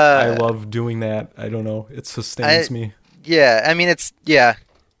 I love doing that. I don't know. It sustains me. Yeah, I mean,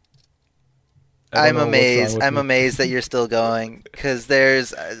 I'm know what's amazed. wrong with I'm me. amazed that you're still going, because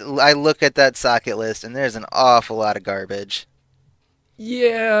I look at that socket list and there's an awful lot of garbage.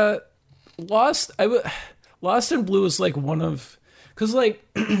 Yeah, Lost in Blue is like one of, because like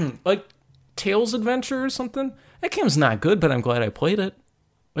like Tales Adventure or something. That game's not good, but I'm glad I played it.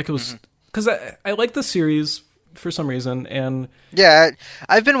 Like it was because I like the series for some reason, and Yeah,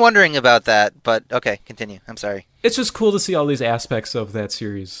 I've been wondering about that, but okay, continue. I'm sorry. it's just cool to see all these aspects of that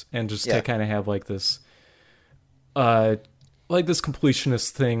series, and just Yeah. to kind of have like this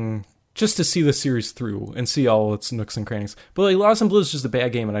completionist thing, just to see the series through and see all its nooks and crannies. But like Lost in Blue is just a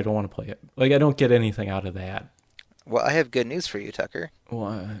bad game, and I don't want to play it. Like I don't get anything out of that. Well, I have good news for you, Tucker.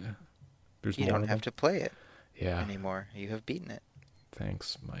 Well, there's You more don't of have them. to play it Yeah. anymore. You have beaten it.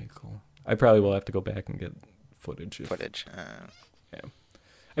 Thanks, Michael. I probably will have to go back and get footage. Footage.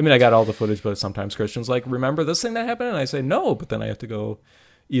 I mean, I got all the footage, but sometimes Christian's like, remember this thing that happened? And I say, no, but then I have to go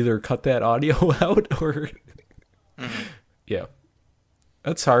either cut that audio out or... Yeah.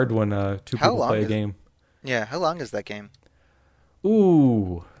 That's hard when two How people long play a is- game. Yeah, how long is that game?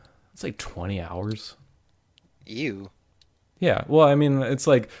 Ooh. It's like 20 hours. You. Yeah, well, I mean, it's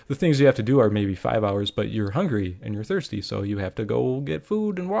like the things you have to do are maybe 5 hours, but you're hungry and you're thirsty, so you have to go get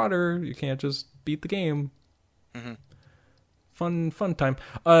food and water. You can't just beat the game. fun time.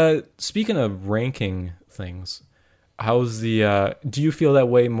 Speaking of ranking things, how's the? Do you feel that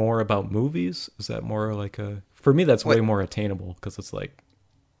way more about movies? Is that more like a? For me, that's way more attainable because it's like.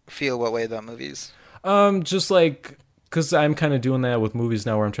 Feel what way about movies? Just like because I'm kind of doing that with movies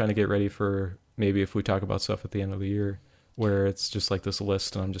now, where I'm trying to get ready for maybe if we talk about stuff at the end of the year, where it's just like this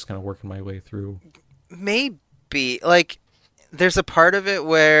list, and I'm just kind of working my way through. Maybe like there's a part of it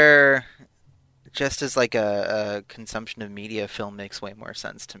where. Just as like a consumption of media, film makes way more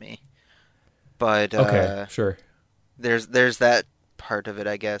sense to me. But okay, sure. There's that part of it,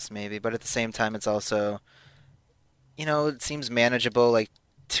 I guess, maybe. But at the same time, it's also, it seems manageable. Like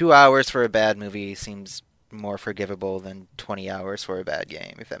 2 hours for a bad movie seems more forgivable than 20 hours for a bad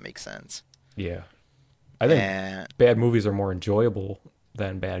game, if that makes sense. Yeah, I think bad movies are more enjoyable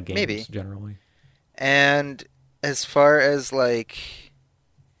than bad games, maybe. Generally. And as far as the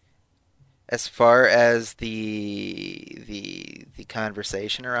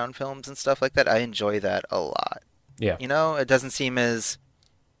conversation around films and stuff like that, I enjoy that a lot. Yeah. It doesn't seem as...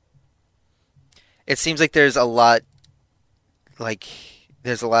 It seems like there's a lot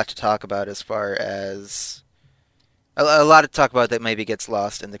to talk about as far as... A lot to talk about that maybe gets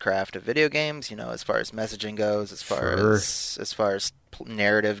lost in the craft of video games, as far as messaging goes, as far as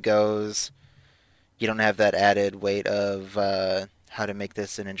narrative goes. You don't have that added weight of... how to make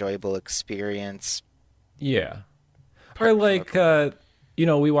this an enjoyable experience. Yeah. Or like,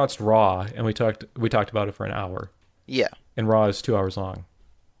 we watched Raw and we talked about it for an hour. Yeah. And Raw is 2 hours long.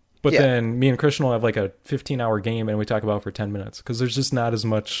 But then me and Christian will have like a 15-hour game and we talk about it for 10 minutes because there's just not as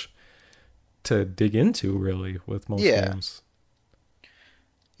much to dig into really with most games.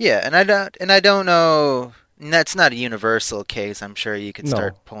 Yeah, and I don't know. That's not a universal case. I'm sure you could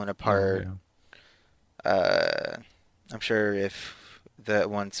start pulling apart. I'm sure if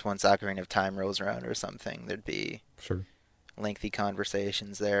once Ocarina of Time rolls around or something, there'd be lengthy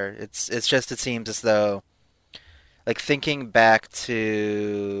conversations there. It seems as though, like thinking back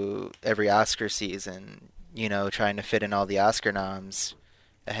to every Oscar season, trying to fit in all the Oscar noms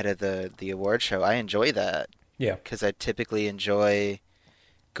ahead of the award show. I enjoy that. Yeah, because I typically enjoy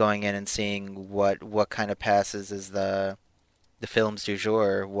going in and seeing what kind of passes as the films du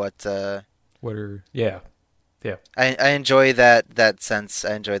jour. Yeah, I enjoy that sense.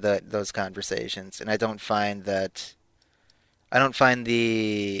 I enjoy those conversations, and I don't find the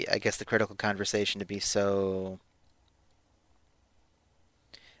critical conversation to be so.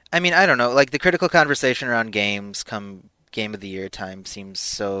 I mean, I don't know. Like the critical conversation around games come Game of the Year time seems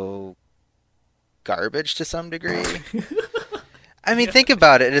so garbage to some degree. I mean, think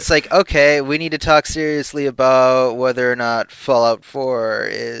about it. It's like, okay, we need to talk seriously about whether or not Fallout 4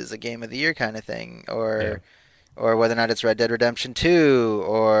 is a Game of the Year kind of thing, or whether or not it's Red Dead Redemption 2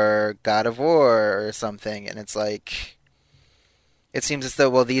 or God of War or something. And it's like, it seems as though,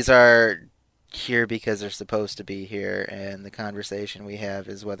 well, these are here because they're supposed to be here, and the conversation we have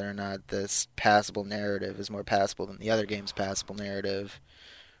is whether or not this passable narrative is more passable than the other game's passable narrative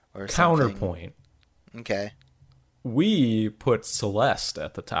or Counterpoint. Something. Okay. We put Celeste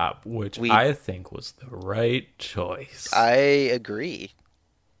at the top, which I think was the right choice. I agree.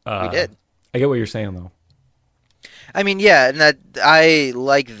 We did. I get what you're saying, though. I mean, yeah, and that I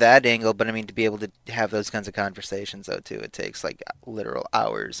like that angle, but I mean, to be able to have those kinds of conversations, though, too, it takes like literal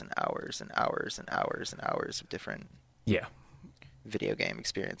hours and hours and hours and hours and hours of different video game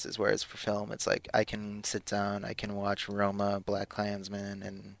experiences. Whereas for film, it's like I can sit down, I can watch Roma, Black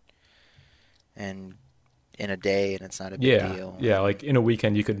Klansman, and in a day, and it's not a big deal. Yeah, like in a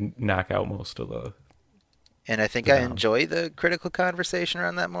weekend, you could knock out most of the. And I think I enjoy the critical conversation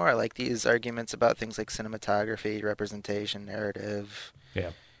around that more. I like these arguments about things like cinematography, representation, narrative,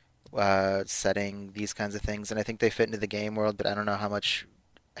 setting, these kinds of things. And I think they fit into the game world, but I don't know how much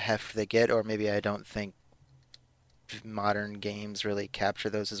heft they get, or maybe I don't think modern games really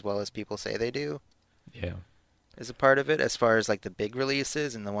capture those as well as people say they do. Yeah. As a part of it, as far as like the big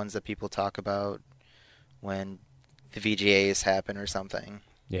releases and the ones that people talk about when the VGAs happen or something.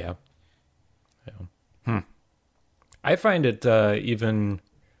 Yeah. I find it, even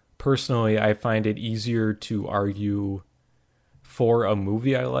personally, I find it easier to argue for a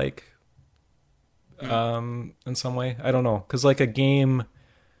movie I like in some way. I don't know. Because like a game,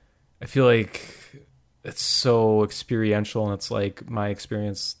 I feel like it's so experiential, and it's like my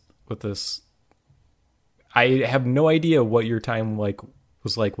experience with this. I have no idea what your time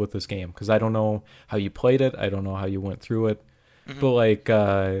was like with this game, because I don't know how you played it. I don't know how you went through it. Mm-hmm. But like,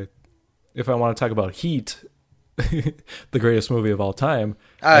 if I want to talk about Heat, the greatest movie of all time.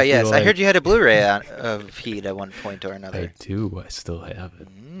 Yes. Like, I heard you had a Blu-ray of Heat at one point or another. I do. I still have it.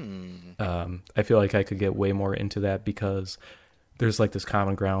 I feel like I could get way more into that because there's like this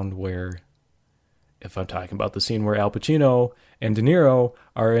common ground where, if I'm talking about the scene where Al Pacino and De Niro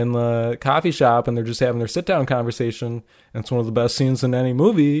are in the coffee shop and they're just having their sit-down conversation, and it's one of the best scenes in any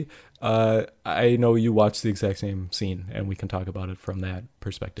movie, I know you watch the exact same scene, and we can talk about it from that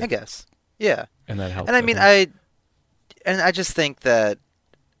perspective. I guess. Yeah. And that helps. And I mean, I just think that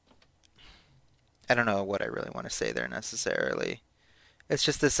I don't know what I really want to say there necessarily. It's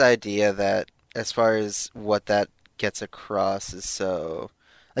just this idea that as far as what that gets across is so...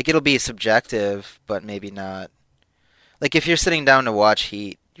 Like, it'll be subjective, but maybe not. Like, if you're sitting down to watch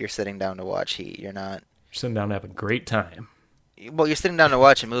Heat, you're sitting down to watch Heat. You're not... You're sitting down to have a great time. Well, you're sitting down to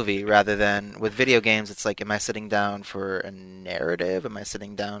watch a movie rather than... With video games, it's like, am I sitting down for a narrative? Am I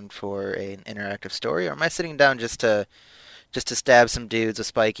sitting down for an interactive story? Or am I sitting down just to stab some dudes with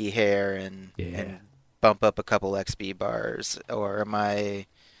spiky hair and bump up a couple XP bars? Or am I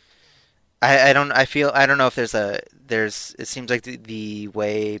don't know if it seems like the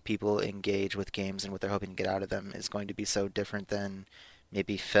way people engage with games and what they're hoping to get out of them is going to be so different than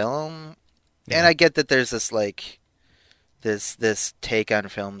maybe film. Yeah. And I get that there's this like this take on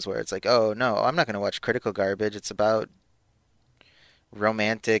films where it's like, oh no, I'm not going to watch critical garbage. It's about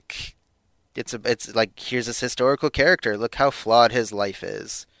romantic. It's like, here's this historical character. Look how flawed his life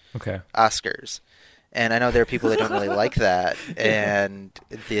is. Okay. Oscars. And I know there are people that don't really like that, and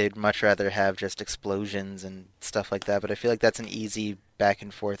they'd much rather have just explosions and stuff like that. But I feel like that's an easy back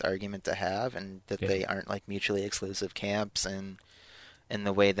and forth argument to have, and that they aren't like mutually exclusive camps, and in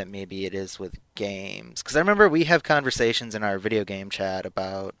the way that maybe it is with games. Because I remember we have conversations in our video game chat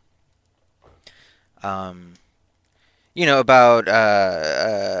about, about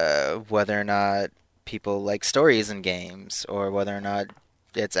whether or not people like stories in games, or whether or not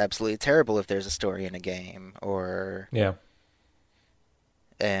it's absolutely terrible if there's a story in a game, or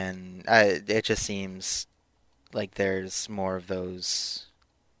and it just seems like there's more of those,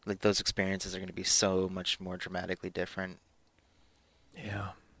 like those experiences are going to be so much more dramatically different.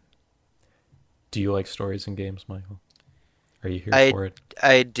 Yeah. Do you like stories in games, Michael? Are you here for it?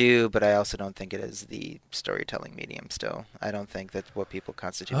 I do, but I also don't think it is the storytelling medium still. I don't think that what people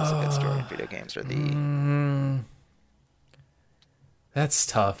constitute as a good story in video games are the... That's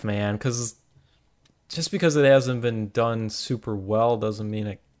tough, man, because just because it hasn't been done super well doesn't mean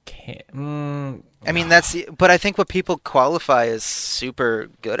it can't. I mean, but I think what people qualify as super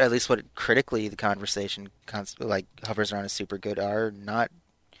good, at least what critically the conversation hovers around as super good, are not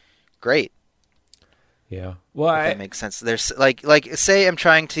great. Yeah. Well, if that makes sense. There's like say I'm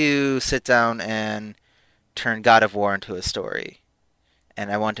trying to sit down and turn God of War into a story, and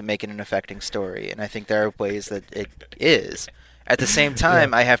I want to make it an affecting story, and I think there are ways that it is. At the same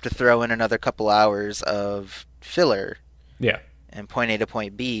time, I have to throw in another couple hours of filler, and point A to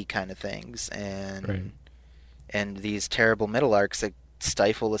point B kind of things, and these terrible middle arcs that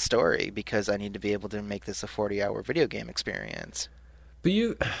stifle a story because I need to be able to make this a 40-hour video game experience. But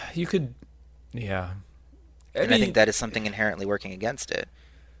you could, And I think that is something inherently working against it.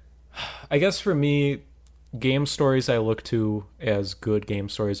 I guess for me, game stories I look to as good game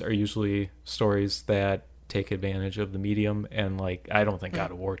stories are usually stories that take advantage of the medium, and like I don't think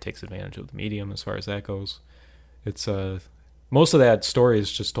God of War takes advantage of the medium as far as that goes. It's most of that story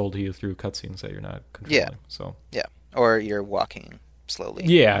is just told to you through cutscenes that you're not controlling. Or you're walking slowly.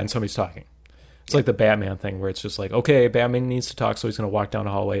 Yeah, and somebody's talking. It's like the Batman thing where it's just like, okay, Batman needs to talk, so he's going to walk down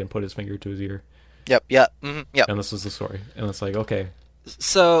a hallway and put his finger to his ear. Yep. And this is the story, and it's like, okay.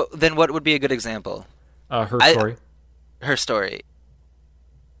 So then, what would be a good example? Her story. Her story.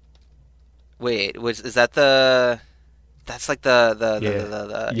 Wait, is that the? That's like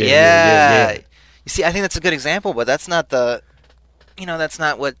the Yeah. You see, I think that's a good example, but that's not the. That's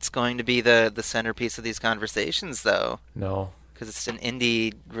not what's going to be the centerpiece of these conversations, though. No. Because it's an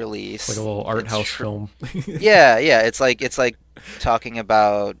indie release. It's like a little art house film. Yeah. It's like talking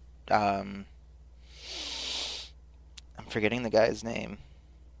about. I'm forgetting the guy's name.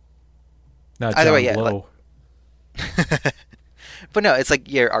 Not Either John way, Blow. But no, it's like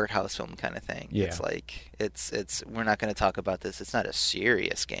your art house film kind of thing. Yeah. It's like it's we're not going to talk about this. It's not a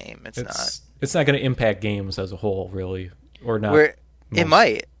serious game. It's not. It's not going to impact games as a whole, really, or not. It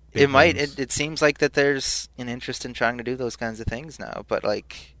might. It seems like that there's an interest in trying to do those kinds of things now, but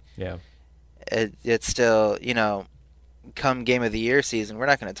like, it's still come Game of the Year season, we're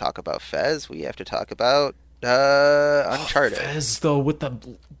not going to talk about Fez. We have to talk about Uncharted. Fez though, with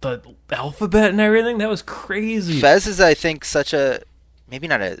the alphabet and everything, that was crazy. Fez is, I think, such a maybe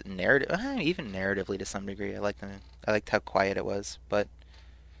not a narrative, even narratively to some degree. I liked how quiet it was, but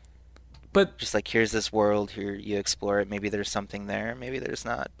just like, here's this world, here you explore it. Maybe there's something there, maybe there's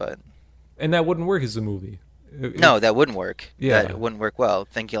not, but and that wouldn't work as a movie. No, that wouldn't work. Yeah. That wouldn't work well.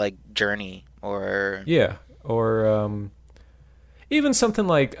 Think like Journey or Yeah, or even something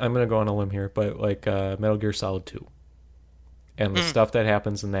like, I'm gonna go on a limb here, but like Metal Gear Solid 2, and the stuff that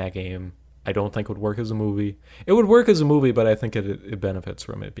happens in that game, I don't think would work as a movie. It would work as a movie, but I think it benefits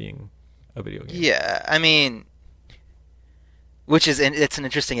from it being a video game. Yeah, I mean, it's an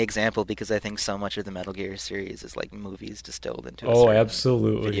interesting example because I think so much of the Metal Gear series is like movies distilled into a certain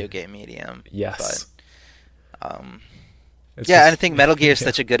absolutely video game medium. Yes. But, It's yeah, just- and I think Metal Gear is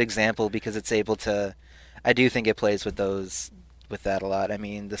such a good example because it's able to. I do think it plays with that a lot. I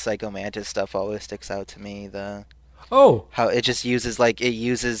mean, the Psycho Mantis stuff always sticks out to me. How it just uses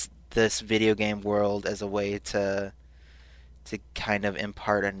this video game world as a way to kind of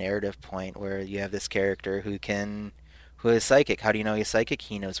impart a narrative point where you have this character who is psychic. How do you know he's psychic?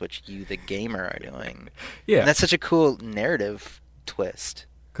 He knows what you, the gamer, are doing. yeah, And that's such a cool narrative twist.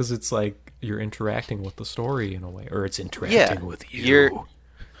 because it's like you're interacting with the story in a way, or it's interacting with you.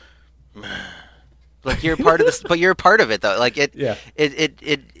 You're part of this, but you're a part of it though. Like Yeah.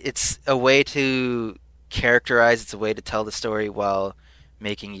 it's a way to characterize. It's a way to tell the story while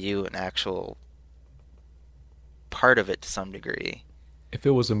making you an actual part of it to some degree. If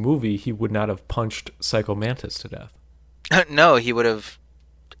it was a movie, he would not have punched Psycho Mantis to death. No, he would have.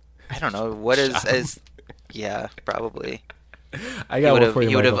 I don't know what Shot him. is. Yeah, probably. I got one for you,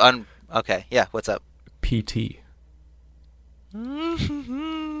 He would have Michael. Okay, yeah. What's up? PT,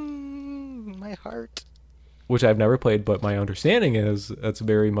 My heart. which I've never played, but my understanding is that's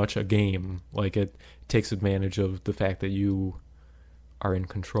very much a game. Like, it takes advantage of the fact that you are in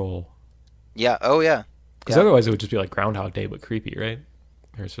control. Yeah. Oh yeah. Because otherwise it would just be like Groundhog Day, but creepy, right?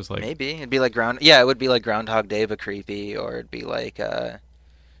 Or it's just like... Maybe it'd be like Yeah, it would be like Groundhog Day, but creepy, or it'd be like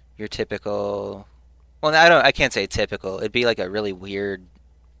your typical. Well, I can't say typical. It'd be like a really weird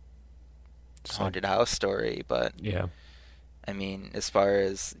haunted house story, but Yeah. I mean, as far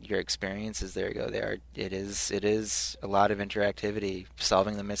as your experiences there go, it is a lot of interactivity.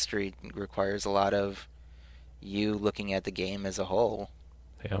 Solving the mystery requires a lot of you looking at the game as a whole.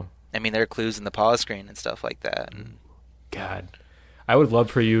 Yeah. I mean, there are clues in the pause screen and stuff like that. God. I would love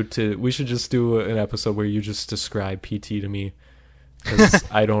for you to... We should just do an episode where you just describe PT to me. Because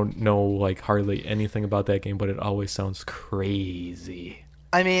I don't know like hardly anything about that game, but it always sounds crazy.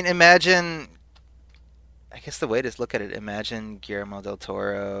 I mean, imagine... I guess the way to look at it, imagine Guillermo del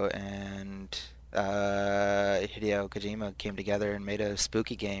Toro and Hideo Kojima came together and made a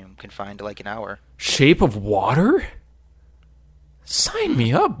spooky game confined to like an hour. Shape of Water? Sign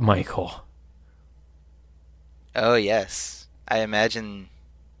me up, Michael. Oh, yes.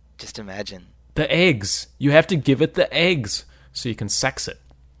 Just imagine. The eggs. You have to give it the eggs so you can sex it.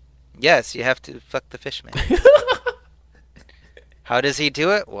 Yes, you have to fuck the fish man. How does he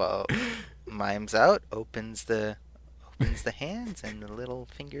do it? Well, mimes out, opens the hands, and the little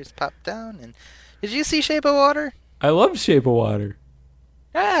fingers pop down. And did you see Shape of Water? I love Shape of Water.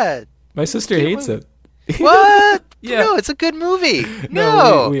 Ah, My sister Cute hates movie. it. what? Yeah. No, it's a good movie.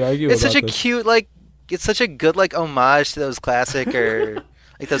 No, No, we argue it's such about a this. cute it's such a good homage to those classic or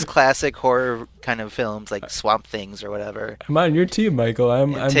like those classic horror kind of films like Swamp Things or whatever. I'm on your team, Michael.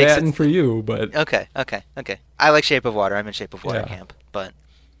 I'm takes batting its- for you, but Okay. I like Shape of Water. I'm in Shape of Water Yeah. camp, but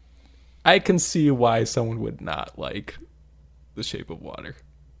I can see why someone would not like The Shape of Water.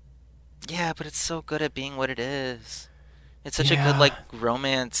 yeah, but it's so good at being what it is. It's such a Yeah. good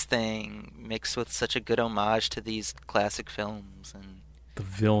romance thing mixed with such a good homage to these classic films and The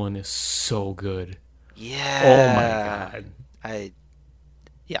villain is so good. yeah. Oh my god.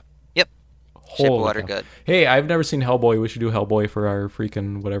 Yep. Shape of Holy Water cow. good. Hey, I've never seen Hellboy. We should do Hellboy for our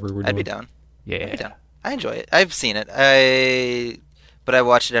freaking whatever we're doing. I'd be down. Yeah. I'd be down. I enjoy it. I've seen it. But I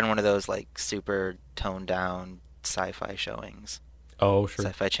watched it on one of those super toned down sci-fi showings, Oh, sure.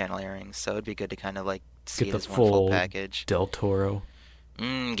 sci-fi channel airings. So it'd be good to kind of see Get it the as one full full package. Del Toro.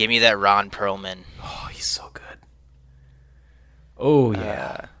 Give me that Ron Perlman. Oh, he's so good. Oh,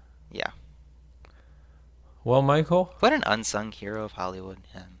 yeah. Yeah. Well, Michael, What an unsung hero of Hollywood.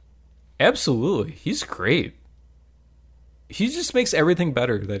 Him. absolutely. He's great. He just makes everything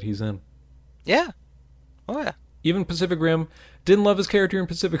better that he's in. Yeah. Oh yeah. Even Pacific Rim. Didn't love his character in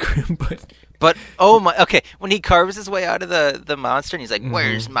Pacific Rim, but But oh my, okay, when he carves his way out of the monster and he's like,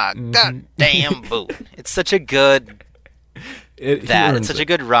 "Where's my goddamn boot?" It's such a good he it's earns such it. a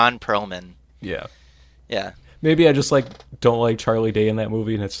good Ron Perlman. Yeah. Yeah, Maybe I just don't like Charlie Day in that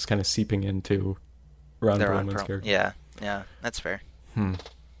movie, and it's just kind of seeping into Ron the Ron Perlman's Perlman. character. Yeah, that's fair. Hmm.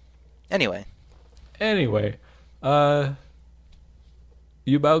 Anyway, Anyway,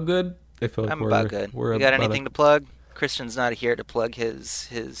 you about good? I feel like I'm we're about good. We're You got about anything to plug? Christian's not here to plug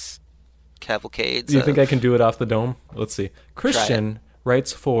his cavalcades. Do you think I can do it off the dome? Let's see. Christian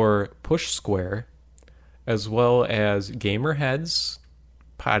writes for Push Square, as well as Gamerheads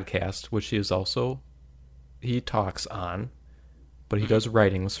podcast, which he talks on, but he does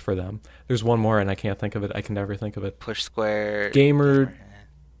writings for them. There's one more, and I can't think of it. I can never think of it. Push Square.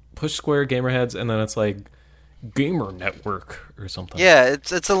 Push Square, Gamerheads, and then it's like Gamer Network or something. Yeah,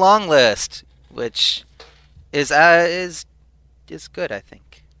 it's a long list, which is good. I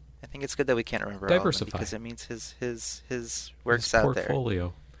think it's good that we can't remember Diversify. all of them because it means his work's out there.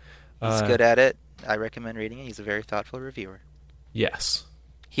 Portfolio. He's good at it. I recommend reading it. He's a very thoughtful reviewer. Yes.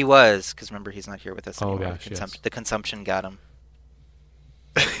 He was, because remember he's not here with us Oh, anymore. gosh, yes. The consumption got him.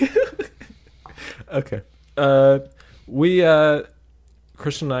 Okay.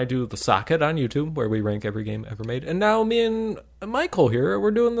 Christian and I do the Socket on YouTube, where we rank every game ever made. And now me and Michael here,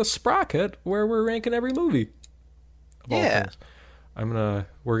 we're doing the Sprocket, where we're ranking every movie. Of all Yeah. things.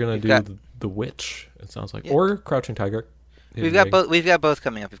 We're gonna We've do got- the Witch, it sounds like. Yeah. Or Crouching Tiger. We've got both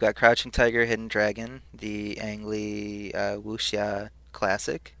coming up. We've got Crouching Tiger, Hidden Dragon, the Ang Lee Wuxia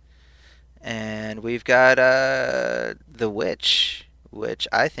classic, and we've got The Witch, which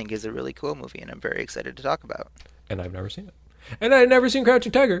I think is a really cool movie, and I'm very excited to talk about. And I've never seen it. And I'd never seen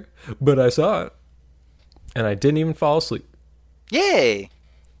Crouching Tiger, but I saw it. And I didn't even fall asleep. Yay!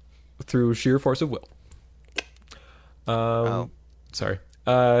 Through sheer force of will. Sorry.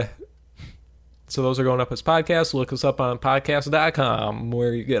 So those are going up as podcasts. Look us up on podcast.com,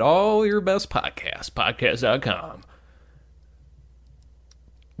 where you get all your best podcasts. Podcast.com.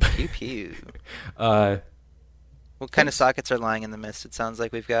 Pew pew. What kind of sockets are lying in the mist? It sounds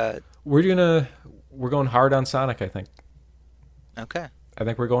like we've got... We're going hard on Sonic, I think. Okay. I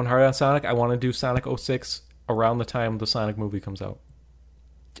think we're going hard on Sonic. I want to do Sonic 06 around the time the Sonic movie comes out.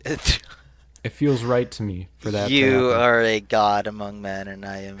 It feels right to me for that. You are a god among men, and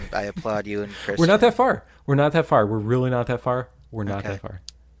I applaud you and Christian. We're not that far. We're really not that far. We're not that far.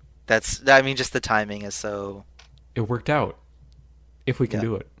 Just the timing is so... It worked out. If we can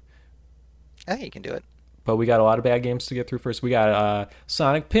do it. I think you can do it. But we got a lot of bad games to get through first. We got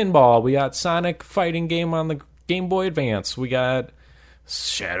Sonic Pinball. We got Sonic Fighting Game on the Game Boy Advance. We got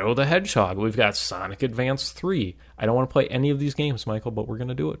Shadow the Hedgehog. We've got Sonic Advance 3. I don't want to play any of these games, Michael, but we're going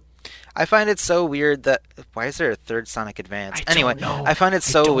to do it. I find it so weird that... Why is there a third Sonic Advance? I find it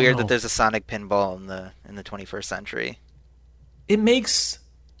so weird that there's a Sonic Pinball in the 21st century. It makes...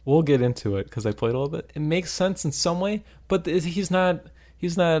 We'll get into it, because I played a little bit. It makes sense in some way, but he's not...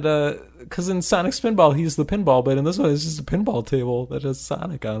 Because in Sonic Spinball, he's the pinball, but in this one, it's just a pinball table that has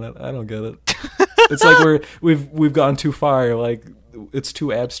Sonic on it. I don't get it. It's like we've gone too far. Like, it's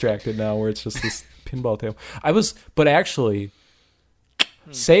too abstracted now, where it's just this pinball table. But actually,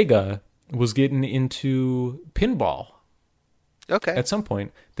 Sega was getting into pinball. Okay. At some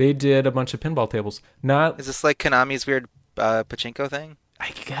point, they did a bunch of pinball tables. Is this like Konami's weird pachinko thing?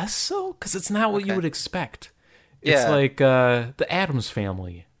 I guess so, because it's not what you would expect. Yeah. It's like the Addams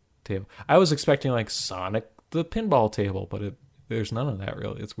Family table. I was expecting like Sonic the pinball table, but there's none of that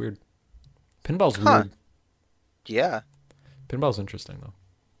really. It's weird. Pinball's weird. Yeah. Pinball's interesting though.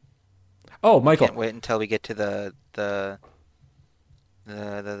 Oh, Michael! Can't wait until we get to the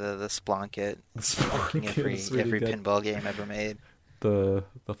Splonket. Every pinball game ever made. The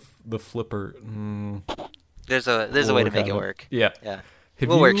flipper. There's a way to make it work. Yeah. Yeah.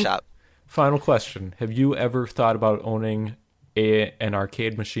 We'll workshop. Final question: have you ever thought about owning an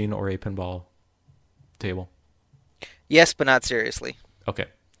arcade machine or a pinball table? Yes, but not seriously. Okay,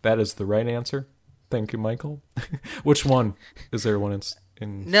 that is the right answer. Thank you, Michael. Which one? Is there one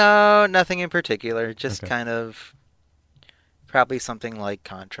in... No, nothing in particular. Just kind of probably something like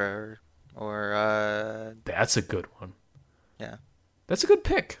Contra or That's a good one. Yeah. That's a good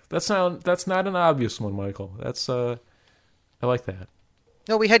pick. That's not an obvious one, Michael. I like that.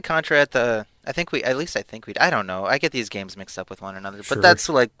 No, we had Contra at the... I think we I don't know. I get these games mixed up with one another. Sure. But that's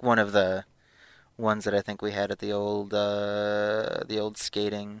like one of the ones that I think we had at the old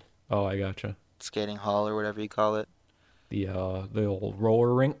skating... Oh, I gotcha. Skating hall or whatever you call it. The old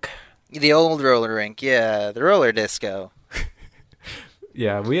roller rink. The old roller rink, yeah. The roller disco.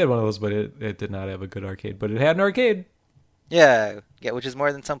 Yeah, we had one of those, but it did not have a good arcade. But it had an arcade. Yeah, which is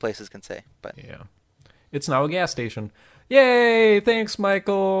more than some places can say. But yeah. It's now a gas station. Yay! Thanks,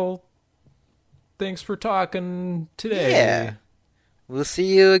 Michael. Thanks for talking today. Yeah. We'll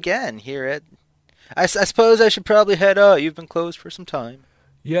see you again here at... I suppose I should probably head out. You've been closed for some time.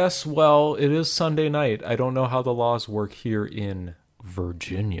 Yes, well, it is Sunday night. I don't know how the laws work here in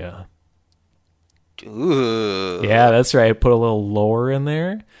Virginia. Ooh. Yeah, that's right. Put a little lore in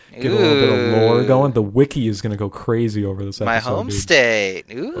there. Get a little bit of lore going. The wiki is going to go crazy over this episode. My home dude. state.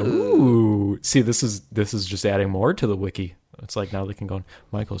 Ooh. See, this is just adding more to the wiki. It's like now they can go,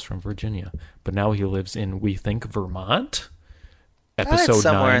 Michael's from Virginia, but now he lives in, we think, Vermont? Episode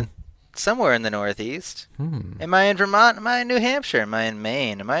 9. Somewhere in the Northeast. Am I in Vermont? Am I in New Hampshire? Am I in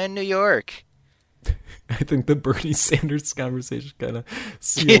Maine? Am I in New York? I think the Bernie Sanders conversation kind of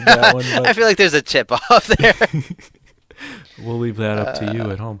sealed that one. But I feel like there's a chip off there. we'll leave that up to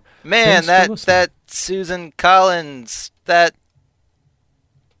you at home. Man, Thanks for that Susan Collins, that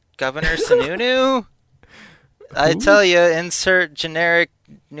Governor Sununu. I tell you, insert generic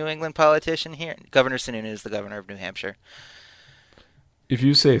New England politician here. Governor Sununu is the governor of New Hampshire. If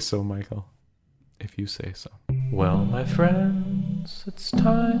you say so, Michael. If you say so. Well, my friends, it's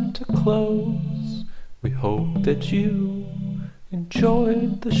time to close. We hope that you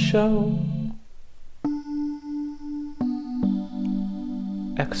enjoyed the show.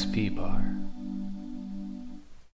 XP Bar.